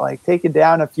bit. Like, take it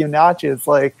down a few notches.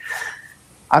 Like,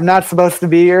 I'm not supposed to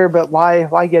be here, but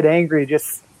why get angry?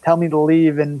 Just tell me to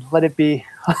leave and let it be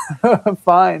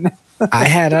fine. I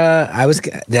had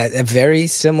a very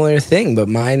similar thing, but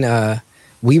mine,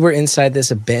 we were inside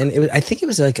this abandoned, I think it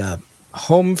was like a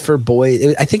home for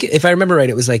boys. I think if I remember right,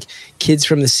 it was like kids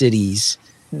from the cities.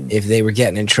 If they were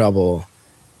getting in trouble,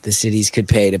 the cities could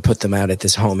pay to put them out at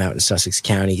this home out in Sussex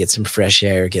County, get some fresh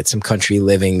air, get some country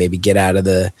living, maybe get out of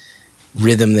the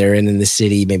rhythm they're in the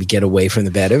city, maybe get away from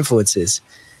the bad influences.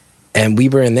 And we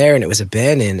were in there and it was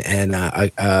abandoned, and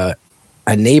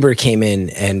a neighbor came in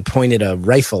and pointed a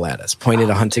rifle at us,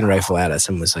 a hunting rifle at us,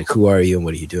 and was like, who are you and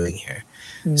what are you doing here?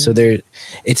 So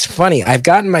it's funny. I've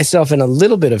gotten myself in a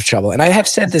little bit of trouble, and I have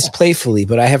said this playfully,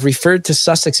 but I have referred to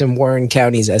Sussex and Warren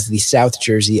counties as the South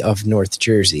Jersey of North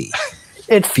Jersey.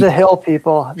 It's the hill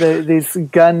people, these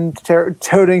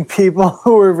gun-toting people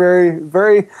who are very,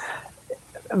 very,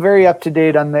 very up to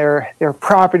date on their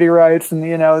property rights, and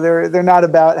they're not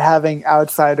about having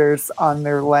outsiders on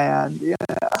their land.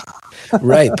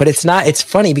 Right, but it's not. It's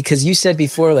funny because you said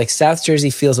before, like, South Jersey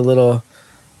feels a little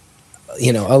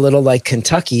like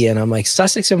Kentucky, and I'm like,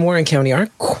 Sussex and Warren County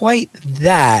aren't quite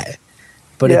that,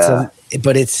 but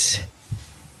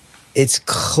it's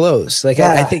close. Like,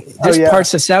 I think there's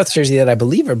parts of South Jersey that I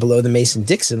believe are below the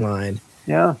Mason-Dixon line.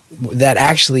 Yeah. that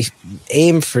actually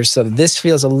aim for some. This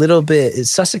feels a little bit.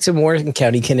 Sussex and Morgan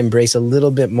County can embrace a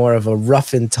little bit more of a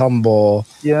rough and tumble.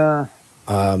 Yeah.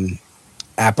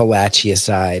 Appalachia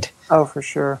side. Oh, for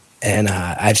sure. And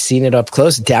I've seen it up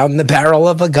close, down the barrel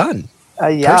of a gun.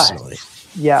 Yeah. Personally,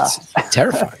 Yeah. it's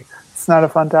terrifying. It's not a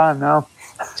fun time, no.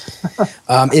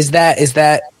 Is that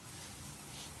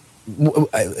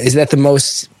the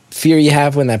most fear you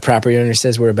have when that property owner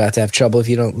says we're about to have trouble if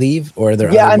you don't leave, or are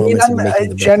there Yeah, I other mean, moments of making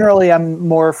the generally I'm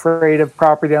more afraid of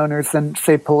property owners than,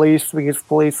 say, police, because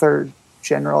police are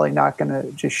generally not going to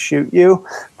just shoot you.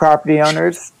 Property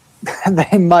owners,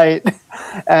 they might.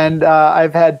 And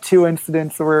I've had 2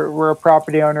 incidents where a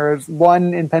property owner is,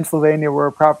 one in Pennsylvania where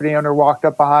a property owner walked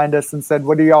up behind us and said,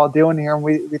 "What are y'all doing here?" And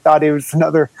we thought he was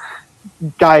another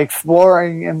guy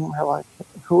exploring, and we're like,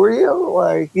 "Who are you?"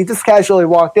 Like, he just casually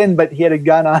walked in, but he had a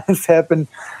gun on his hip, and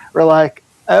we're like,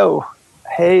 "Oh,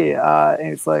 hey," and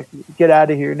he's like, "Get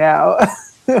out of here now."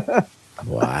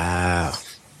 Wow.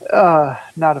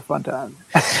 Not a fun time.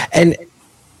 And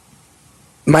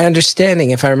my understanding,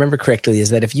 if I remember correctly, is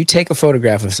that if you take a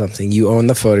photograph of something, you own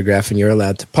the photograph and you're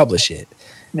allowed to publish it.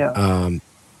 Yeah.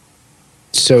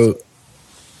 So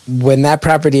when that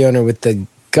property owner with the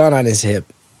gun on his hip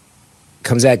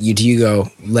comes at you, do you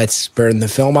go, "Let's burn the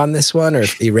film on this one," or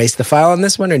erase the file on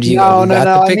this one, or do you go, No. the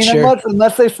I picture? mean,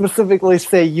 unless they specifically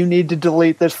say you need to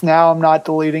delete this now, I'm not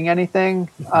deleting anything.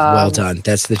 Well done.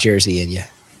 That's the Jersey in you.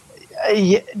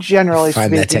 Generally Find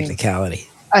speaking, that technicality.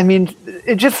 I mean,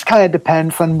 it just kind of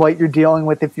depends on what you're dealing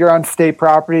with. If you're on state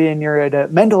property and you're at a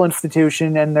mental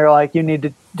institution and they're like, "You need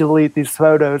to delete these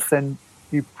photos," then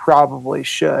you probably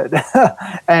should.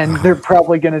 And they're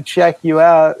probably going to check you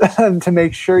out to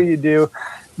make sure you do.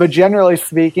 But generally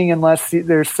speaking, unless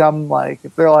there's some, like,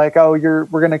 if they're like, "Oh, we're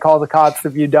going to call the cops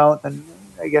if you don't," then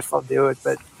I guess I'll do it.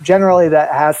 But generally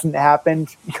that hasn't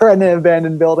happened. You're in an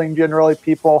abandoned building. Generally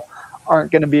people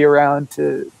aren't going to be around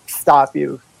to stop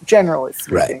you, generally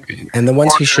speaking. Right. And the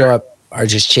ones who show up are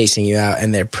just chasing you out,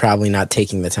 and they're probably not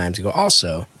taking the time to go,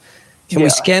 "Also, can we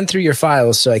scan through your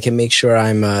files so I can make sure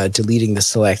I'm deleting the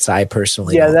selects I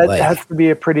personally don't that like?" has to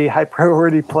be a pretty high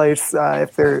priority place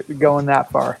if they're going that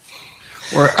far.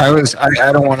 Or I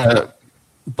don't want to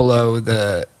blow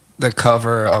the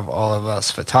cover of all of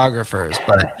us photographers,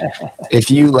 but if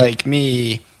you, like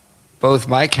me, both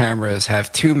my cameras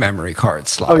have 2 memory card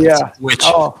slots. Oh, yeah. Which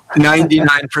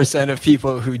 99% of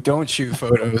people who don't shoot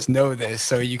photos know this,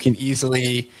 so you can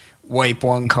easily wipe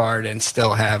one card and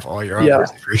still have all your others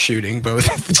if you're shooting both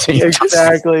at the same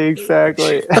time.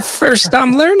 Exactly. The first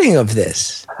I'm learning of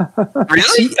this.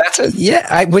 Really? That's it.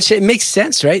 Yeah, which it makes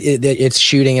sense, right? It's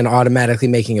shooting and automatically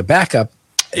making a backup.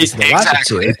 Is the logic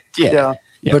to it. Yeah.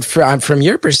 But from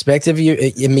your perspective,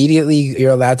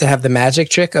 you're allowed to have the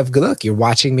magic trick of, "Look, you're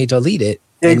watching me delete it."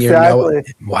 And Exactly.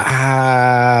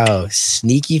 Wow,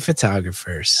 sneaky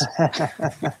photographers.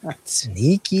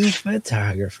 Sneaky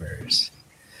photographers.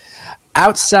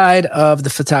 Outside of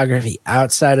the photography,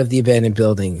 outside of the abandoned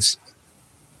buildings,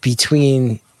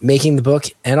 between making the book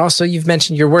and also you've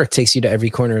mentioned your work takes you to every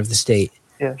corner of the state.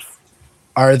 Yes.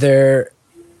 Are there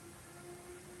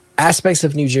aspects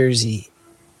of New Jersey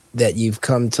that you've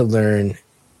come to learn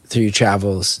through your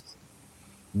travels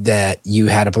that you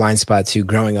had a blind spot to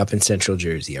growing up in Central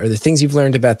Jersey? Are there things you've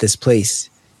learned about this place,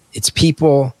 its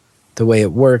people, the way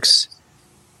it works?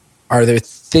 Are there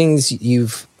things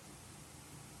you've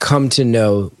come to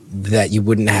know that you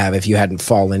wouldn't have if you hadn't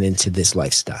fallen into this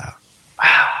lifestyle?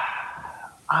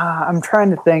 I'm trying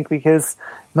to think, because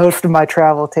most of my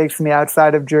travel takes me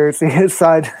outside of Jersey,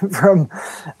 aside from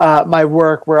my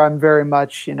work, where I'm very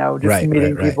much, just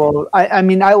meeting people. I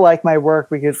mean, I like my work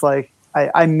because, like,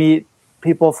 I meet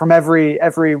people from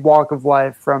every walk of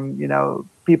life, from,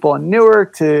 people in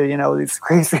Newark to, these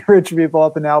crazy rich people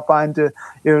up in Alpine to,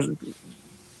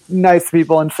 nice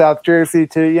people in South Jersey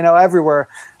to, everywhere.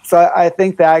 So I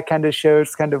think that kind of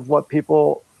shows kind of what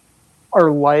people are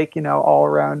like, all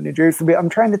around New Jersey. But I'm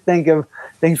trying to think of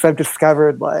things I've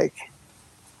discovered, like,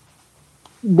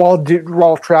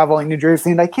 while traveling New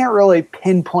Jersey, and I can't really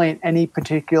pinpoint any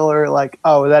particular, like,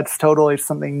 oh, that's totally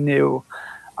something new.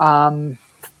 I'm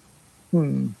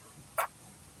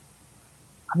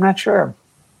not sure.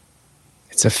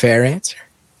 It's a fair answer.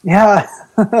 Yeah.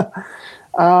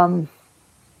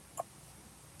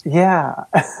 Yeah.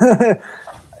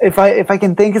 If I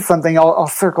can think of something, I'll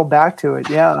circle back to it.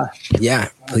 Yeah. Yeah,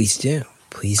 please do.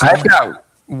 Please. I've got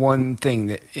one thing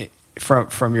that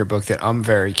from your book that I'm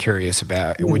very curious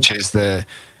about, which is the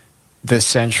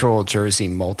Central Jersey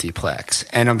multiplex,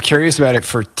 and I'm curious about it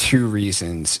for 2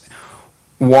 reasons.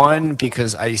 One,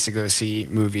 because I used to go see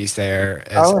movies there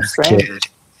as a kid,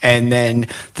 And then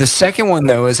the second one,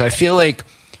 though, is I feel like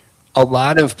a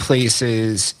lot of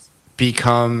places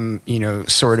become,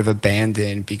 sort of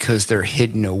abandoned because they're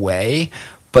hidden away.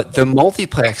 But the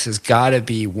multiplex has got to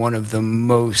be one of the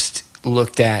most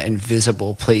looked at and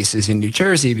visible places in New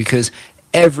Jersey because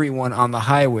everyone on the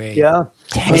highway. Yeah.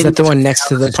 Is that the one next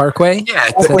to the Parkway? Yeah.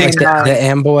 It's like the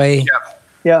Amboy.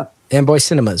 Yeah. Amboy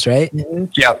Cinemas, right? Mm-hmm.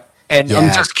 Yep. And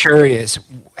I'm just curious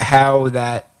how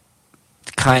that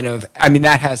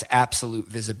that has absolute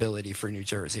visibility for New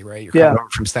Jersey, right? You're coming over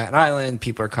from Staten Island,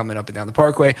 people are coming up and down the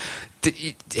Parkway.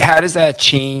 How does that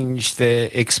change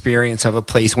the experience of a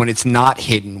place when it's not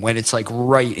hidden, when it's like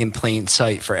right in plain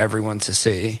sight for everyone to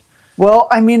see? Well,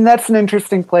 I mean, that's an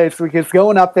interesting place because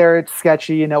going up there, it's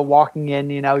sketchy, walking in,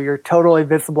 you're totally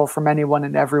visible from anyone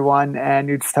and everyone, and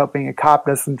you're just hoping a cop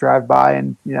doesn't drive by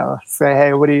and, say,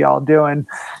 hey, what are y'all doing?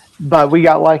 But we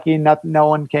got lucky, no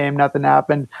one came, nothing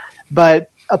happened.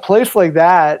 But a place like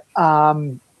that,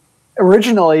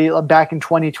 originally back in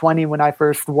 2020 when I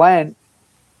first went,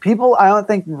 people I don't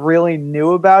think really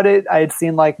knew about it. I had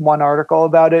seen like one article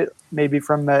about it, maybe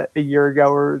from a year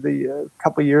ago or a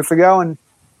couple years ago, and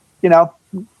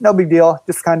no big deal,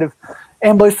 just kind of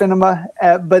Amboy Cinema.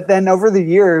 But then over the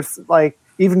years, like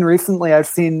even recently, I've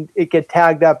seen it get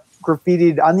tagged up,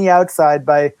 graffitied on the outside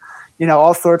by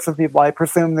all sorts of people. I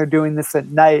presume they're doing this at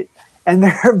night. And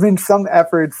there have been some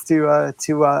efforts to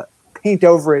paint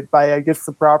over it by, I guess,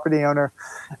 the property owner.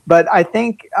 But I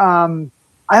think, I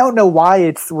don't know why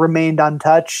it's remained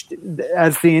untouched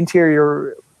as the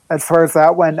interior, as far as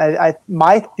that went.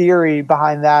 My theory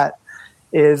behind that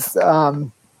is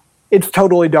it's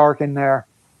totally dark in there.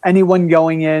 Anyone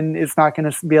going in is not going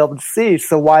to be able to see,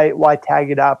 so why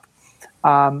tag it up?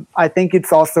 I think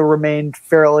it's also remained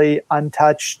fairly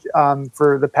untouched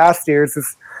for the past years.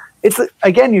 It's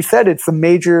again, you said it's a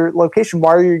major location.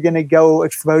 Why are you going to go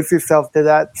expose yourself to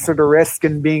that sort of risk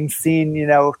and being seen,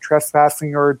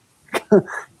 trespassing or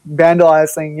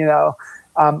vandalizing,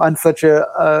 on such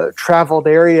a traveled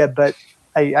area? But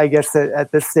I guess that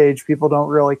at this stage, people don't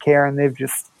really care, and they've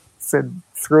just said,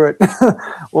 "Screw it,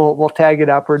 we'll tag it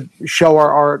up or show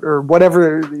our art or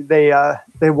whatever they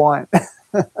want."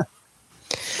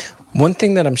 One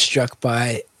thing that I'm struck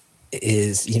by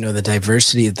is, the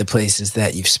diversity of the places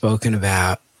that you've spoken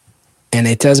about. And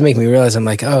it does make me realize, I'm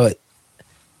like,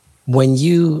 when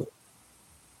you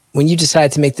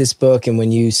decide to make this book and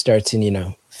when you start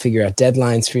to, figure out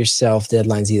deadlines for yourself,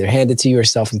 deadlines either handed to you or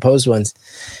self-imposed ones,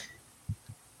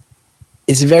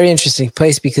 it's a very interesting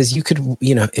place because you could,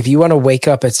 if you want to wake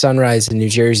up at sunrise in New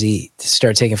Jersey to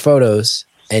start taking photos,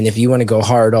 and if you want to go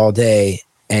hard all day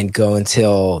and go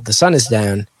until the sun is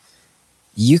down,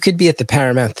 you could be at the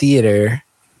Paramount Theater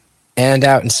and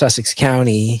out in Sussex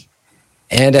County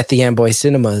and at the Amboy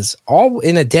Cinemas all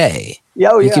in a day.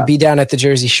 You could be down at the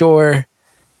Jersey Shore.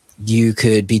 You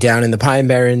could be down in the Pine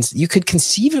Barrens. You could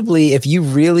conceivably, if you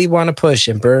really want to push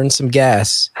and burn some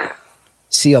gas,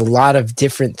 see a lot of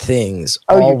different things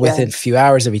all within a few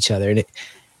hours of each other. And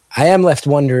I am left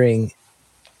wondering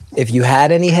if you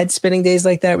had any head spinning days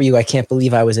like that, where I can't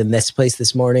believe I was in this place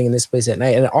this morning and this place at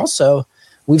night. And also,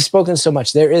 we've spoken so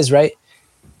much. There is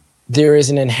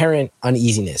an inherent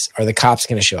uneasiness. Are the cops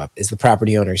going to show up? Is the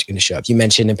property owners going to show up? You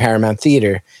mentioned in Paramount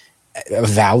Theater, a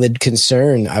valid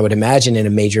concern, I would imagine, in a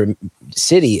major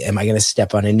city. Am I going to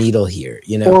step on a needle here?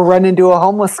 Or run into a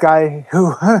homeless guy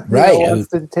who wants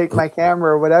to take my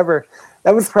camera or whatever.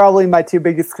 That was probably my two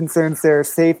biggest concerns there: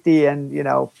 safety and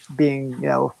being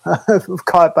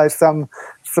caught by some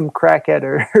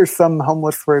crackhead or some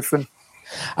homeless person.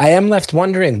 I am left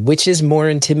wondering, which is more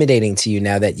intimidating to you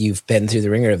now that you've been through the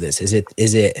ringer of this? Is it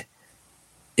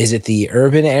the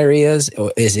urban areas,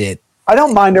 or is it? I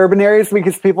don't mind urban areas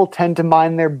because people tend to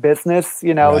mind their business.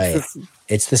 Right.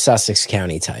 It's the Sussex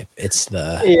County type. It's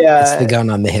the gun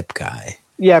on the hip guy.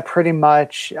 Yeah, pretty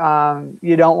much.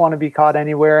 You don't want to be caught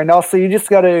anywhere, and also you just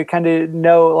got to kind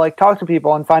of talk to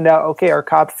people and find out. Okay, are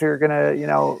cops here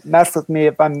gonna mess with me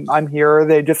if I'm here? Or are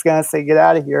they just gonna say get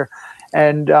out of here?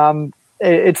 And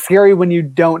it's scary when you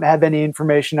don't have any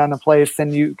information on a place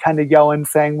and you kind of go in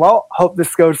saying, well, hope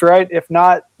this goes right. If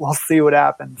not, we'll see what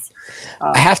happens.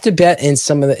 I have to bet in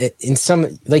some,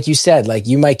 like you said, like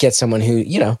you might get someone who,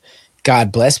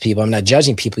 God bless people. I'm not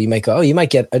judging people. You might go, you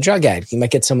might get a drug addict. You might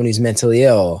get someone who's mentally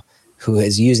ill who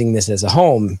is using this as a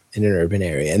home in an urban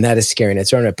area. And that is scary in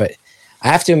its own right. But I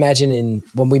have to imagine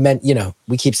when we meant,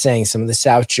 we keep saying some of the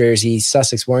South Jersey,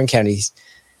 Sussex, Warren counties,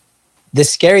 the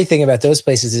scary thing about those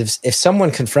places is if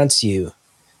someone confronts you,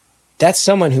 that's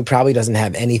someone who probably doesn't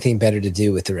have anything better to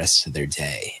do with the rest of their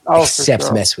day Oh, for except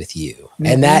sure. mess with you.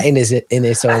 And that in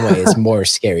its own way is more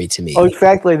scary to me. Oh,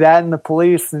 exactly. That and the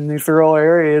police in these rural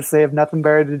areas, they have nothing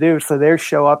better to do. So they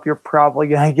show up, you're probably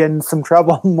going to get in some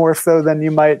trouble more so than you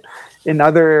might in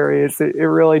other areas. It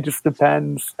really just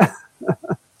depends.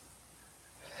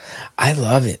 I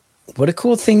love it. What a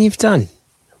cool thing you've done.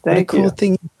 Thank what a cool you.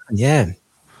 thing you've done. Yeah.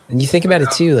 And you think about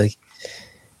it too, like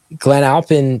Glen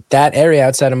Alpin, that area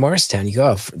outside of Morristown, you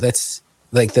go, that's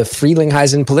like the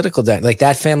Frelinghuysen political, like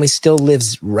that family still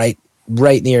lives right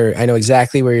near, I know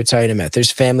exactly where you're talking about.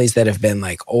 There's families that have been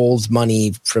like old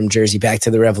money from Jersey back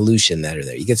to the Revolution that are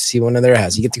there. You get to see one of their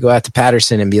houses. You get to go out to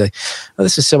Patterson and be like, oh,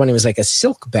 this is someone who was like a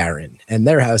silk baron and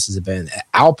their house has been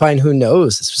Alpine. Who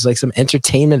knows? This was like some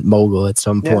entertainment mogul at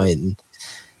some point. And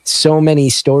so many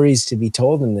stories to be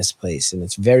told in this place. And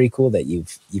it's very cool that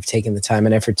you've taken the time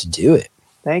and effort to do it.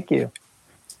 Thank you.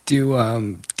 Do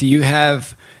you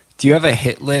have a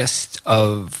hit list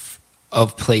of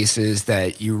places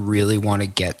that you really want to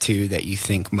get to that you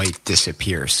think might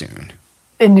disappear soon?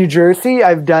 In New Jersey,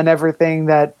 I've done everything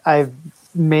that I've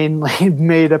mainly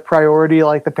made a priority,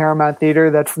 like the Paramount Theater.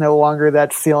 That's no longer,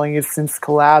 that ceiling has since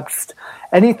collapsed.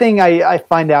 Anything I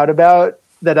find out about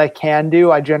that I can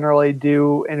do, I generally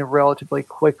do in a relatively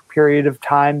quick period of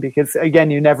time because, again,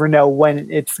 you never know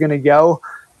when it's going to go.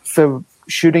 So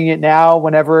shooting it now,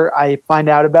 whenever I find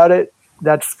out about it,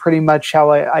 that's pretty much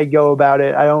how I go about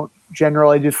it. I don't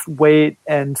generally just wait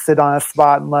and sit on a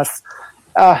spot unless,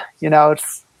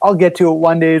 I'll get to it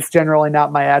one day. It's generally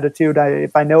not my attitude.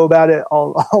 If I know about it,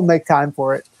 I'll make time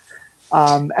for it.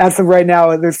 As of right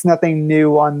now, there's nothing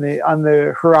new on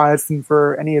the horizon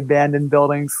for any abandoned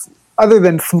buildings, other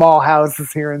than small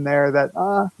houses here and there that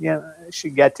I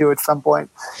should get to at some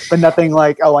point, but nothing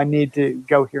like, I need to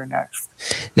go here next.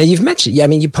 Now you've mentioned,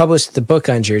 you published the book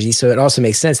on Jersey, so it also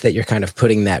makes sense that you're kind of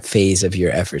putting that phase of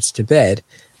your efforts to bed.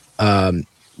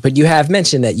 But you have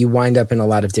mentioned that you wind up in a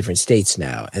lot of different states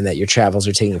now and that your travels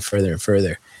are taking further and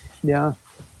further. Yeah.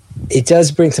 It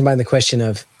does bring to mind the question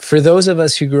of, for those of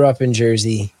us who grew up in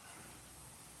Jersey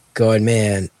going,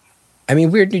 man,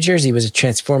 Weird New Jersey was a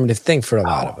transformative thing for a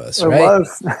lot of us, right? It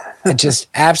was. It just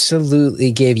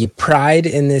absolutely gave you pride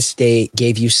in this state,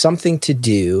 gave you something to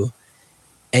do,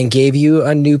 and gave you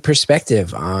a new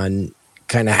perspective on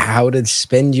kind of how to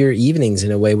spend your evenings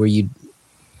in a way where you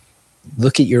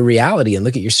look at your reality and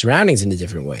look at your surroundings in a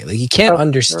different way. Like you can't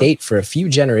understate for a few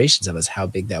generations of us how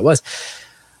big that was.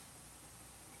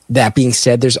 That being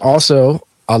said, there's also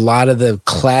a lot of the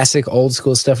classic old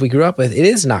school stuff we grew up with. It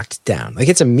is knocked down. Like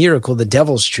it's a miracle the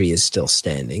Devil's Tree is still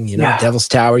standing. Devil's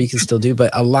Tower you can still do, but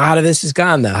a lot of this is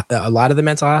gone. A lot of the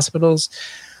mental hospitals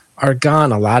are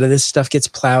gone. A lot of this stuff gets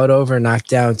plowed over, knocked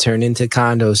down, turned into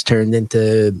condos, turned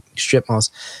into strip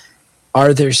malls.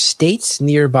 Are there states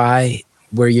nearby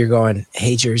where you're going,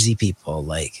 hey, Jersey people,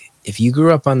 like if you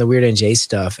grew up on the Weird NJ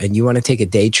stuff and you want to take a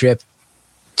day trip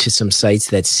to some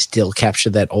sites that still capture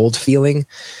that old feeling,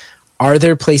 are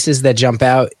there places that jump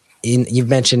out? You've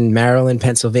mentioned Maryland,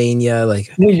 Pennsylvania,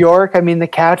 like New York. The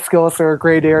Catskills are a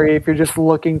great area if you're just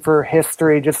looking for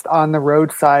history, just on the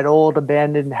roadside, old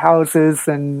abandoned houses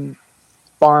and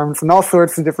farms and all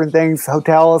sorts of different things,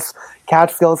 hotels.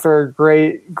 Catskills are a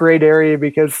great area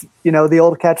because, the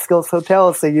old Catskills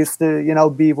hotels, they used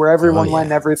to, be where everyone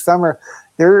went every summer.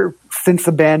 They're since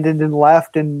abandoned and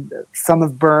left, and some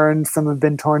have burned, some have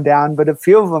been torn down, but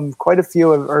quite a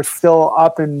few are still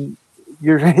up and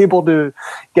you're able to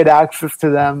get access to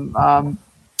them.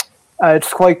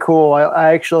 It's quite cool.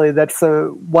 I actually, that's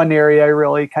one area I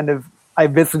really I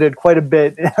visited quite a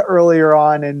bit earlier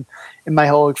on in my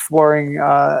whole exploring,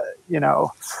 life.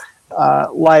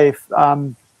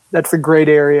 That's a great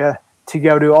area to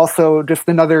go to. Also, just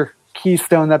another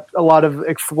keystone that a lot of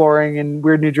exploring and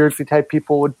Weird New Jersey type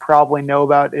people would probably know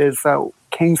about is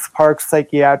Kings Park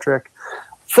Psychiatric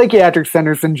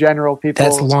centers in general. People.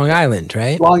 That's Long Island,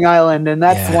 right? Long Island, and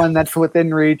that's one that's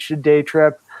within reach, a day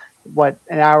trip, an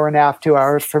hour and a half, 2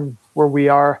 hours from where we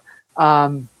are.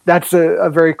 That's a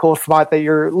very cool spot that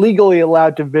you're legally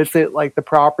allowed to visit, like the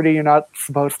property. You're not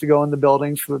supposed to go in the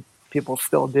buildings, but people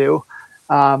still do.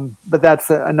 But that's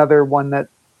another one that's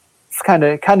kind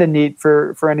of neat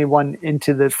for anyone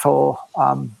into this whole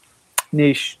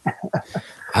niche.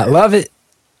 I love it.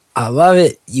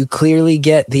 You clearly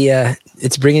get the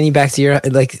it's bringing you back to your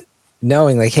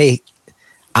knowing hey,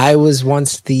 I was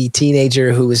once the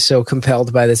teenager who was so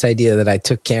compelled by this idea that I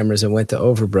took cameras and went to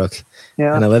Overbrook.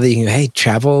 Yeah. And I love that you can,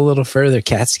 travel a little further,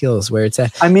 Catskills, where it's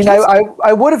at. I mean,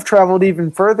 I would have traveled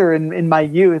even further in my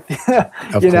youth,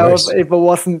 Of you know, course. if it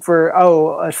wasn't for,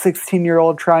 a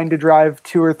 16-year-old trying to drive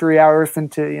 2 or 3 hours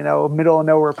into, middle of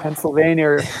nowhere, Pennsylvania,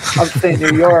 or upstate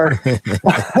New York.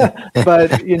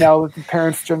 But, the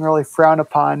parents generally frown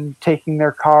upon taking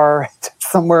their car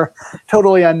somewhere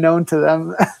totally unknown to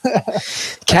them.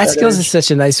 Catskills is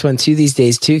such a nice one too these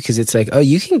days too, because it's like,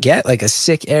 you can get like a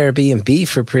sick Airbnb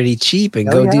for pretty cheap and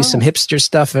go do some hipster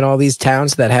stuff in all these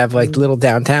towns that have like little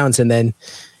downtowns, and then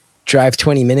drive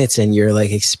 20 minutes and you're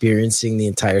like experiencing the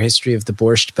entire history of the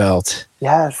Borscht Belt.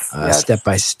 Yes. Step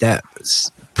by step.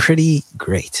 It's pretty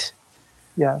great.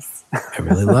 Yes. I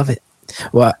really love it.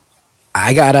 Well,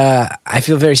 I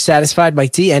feel very satisfied.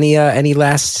 Mike D, any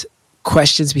last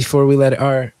questions before we let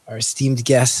our esteemed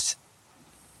guest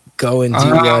go and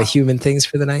do human things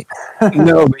for the night?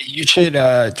 No, but you should,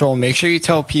 Joel, make sure you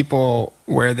tell people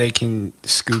where they can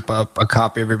scoop up a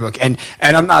copy of your book. And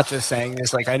I'm not just saying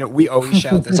this, like, I know we always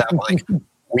shout this out, like,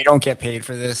 we don't get paid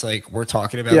for this. Like, we're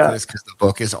talking about this because the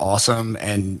book is awesome,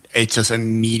 and it just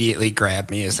immediately grabbed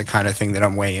me as the kind of thing that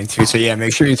I'm way into. So yeah,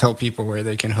 make sure you tell people where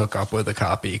they can hook up with a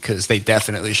copy, because they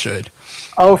definitely should.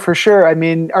 Oh, for sure. I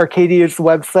mean, Arcadia's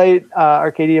website,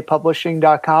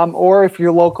 arcadiapublishing.com, or if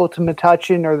you're local to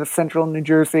Metuchen or the central New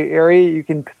Jersey area, you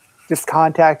can just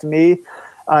contact me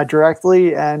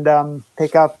directly and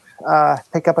pick up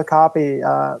a copy.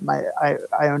 I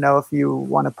don't know if you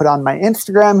want to put on my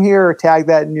Instagram here or tag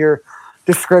that in your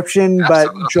description,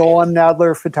 Absolutely. But Joel M.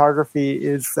 Nadler Photography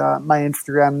is my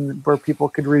Instagram, where people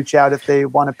could reach out if they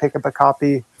want to pick up a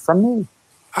copy from me.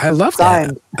 I love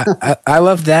Signed. that. I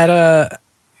love that.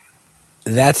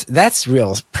 That's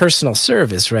real personal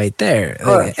service right there.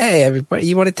 Like, hey, everybody,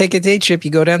 you want to take a day trip?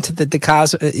 You go down to the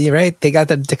DeCosmos, right? They got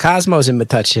the DeCosmos in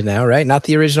Metuchen now, right? Not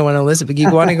the original one in Elizabeth. You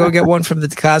want to go get one from the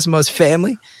DeCosmos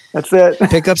family? That's it.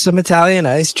 Pick up some Italian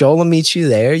ice. Joel will meet you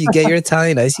there. You get your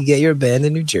Italian ice. You get your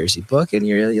Abandoned New Jersey book, and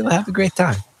you'll have a great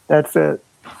time. That's it.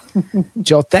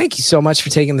 Joel, thank you so much for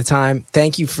taking the time.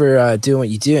 Thank you for doing what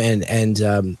you do,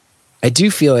 and I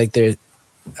do feel like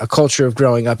a culture of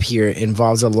growing up here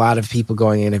involves a lot of people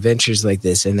going on adventures like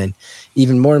this. And then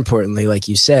even more importantly, like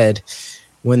you said,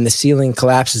 when the ceiling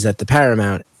collapses at the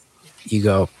Paramount, you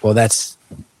go, well,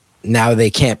 now they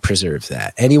can't preserve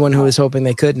that. Anyone who was hoping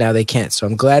they could, now they can't. So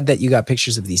I'm glad that you got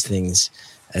pictures of these things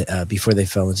before they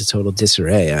fell into total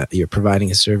disarray. You're providing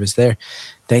a service there.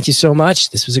 Thank you so much.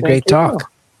 This was a great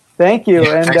talk. Thank you.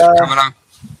 Yeah, and thanks for coming on.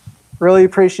 Really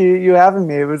appreciate you having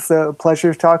me. It was a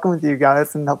pleasure talking with you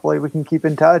guys, and hopefully we can keep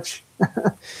in touch.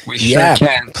 We sure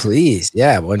can. Please.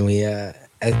 Yeah, when we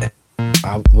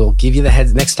we'll give you the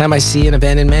heads. Next time I see an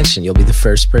abandoned mansion, you'll be the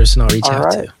first person I'll reach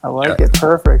out to. I like it.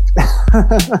 Perfect.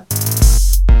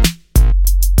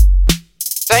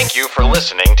 Thank you for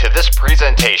listening to this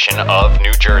presentation of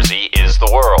New Jersey is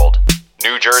the World.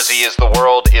 New Jersey is the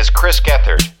World is Chris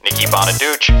Gethard, Nikki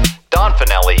Bonaduce, Don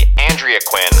Finelli, Andrea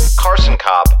Quinn, Carson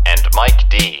Kopp, and Mike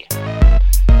D.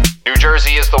 New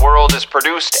Jersey is the World is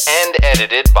produced and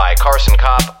edited by Carson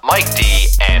Kopp, Mike D,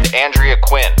 and Andrea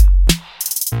Quinn.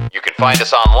 You can find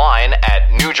us online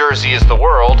at New Jersey is the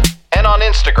World and on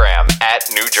Instagram at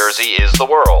New Jersey is the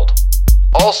World.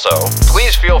 Also,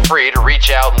 please feel free to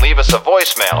reach out and leave us a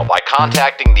voicemail by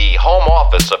contacting the home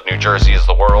office of New Jersey is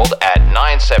the World at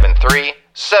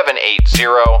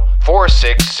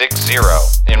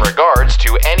 973-780-4660 in regards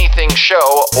to anything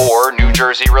show or New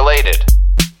Jersey related.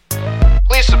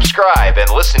 Please subscribe and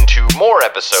listen to more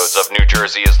episodes of New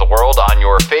Jersey is the World on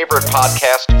your favorite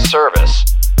podcast service.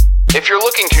 If you're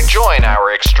looking to join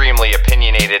our extremely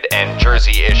opinionated and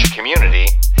Jersey-ish community,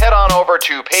 head on over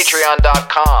to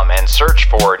patreon.com and search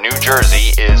for New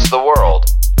Jersey is the World.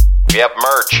 We have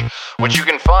merch, which you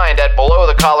can find at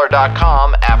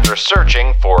belowthecollar.com after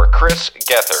searching for Chris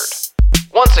Gethard.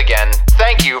 Once again,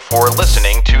 thank you for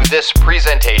listening to this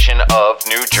presentation of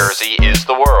New Jersey is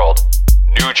the World.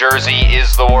 New Jersey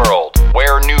is the World,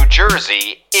 where New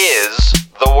Jersey is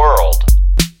the world.